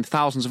can find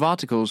thousands of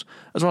articles,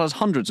 as well as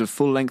hundreds of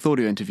full-length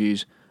audio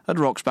interviews, at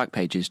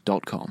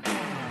rocksbackpages.com.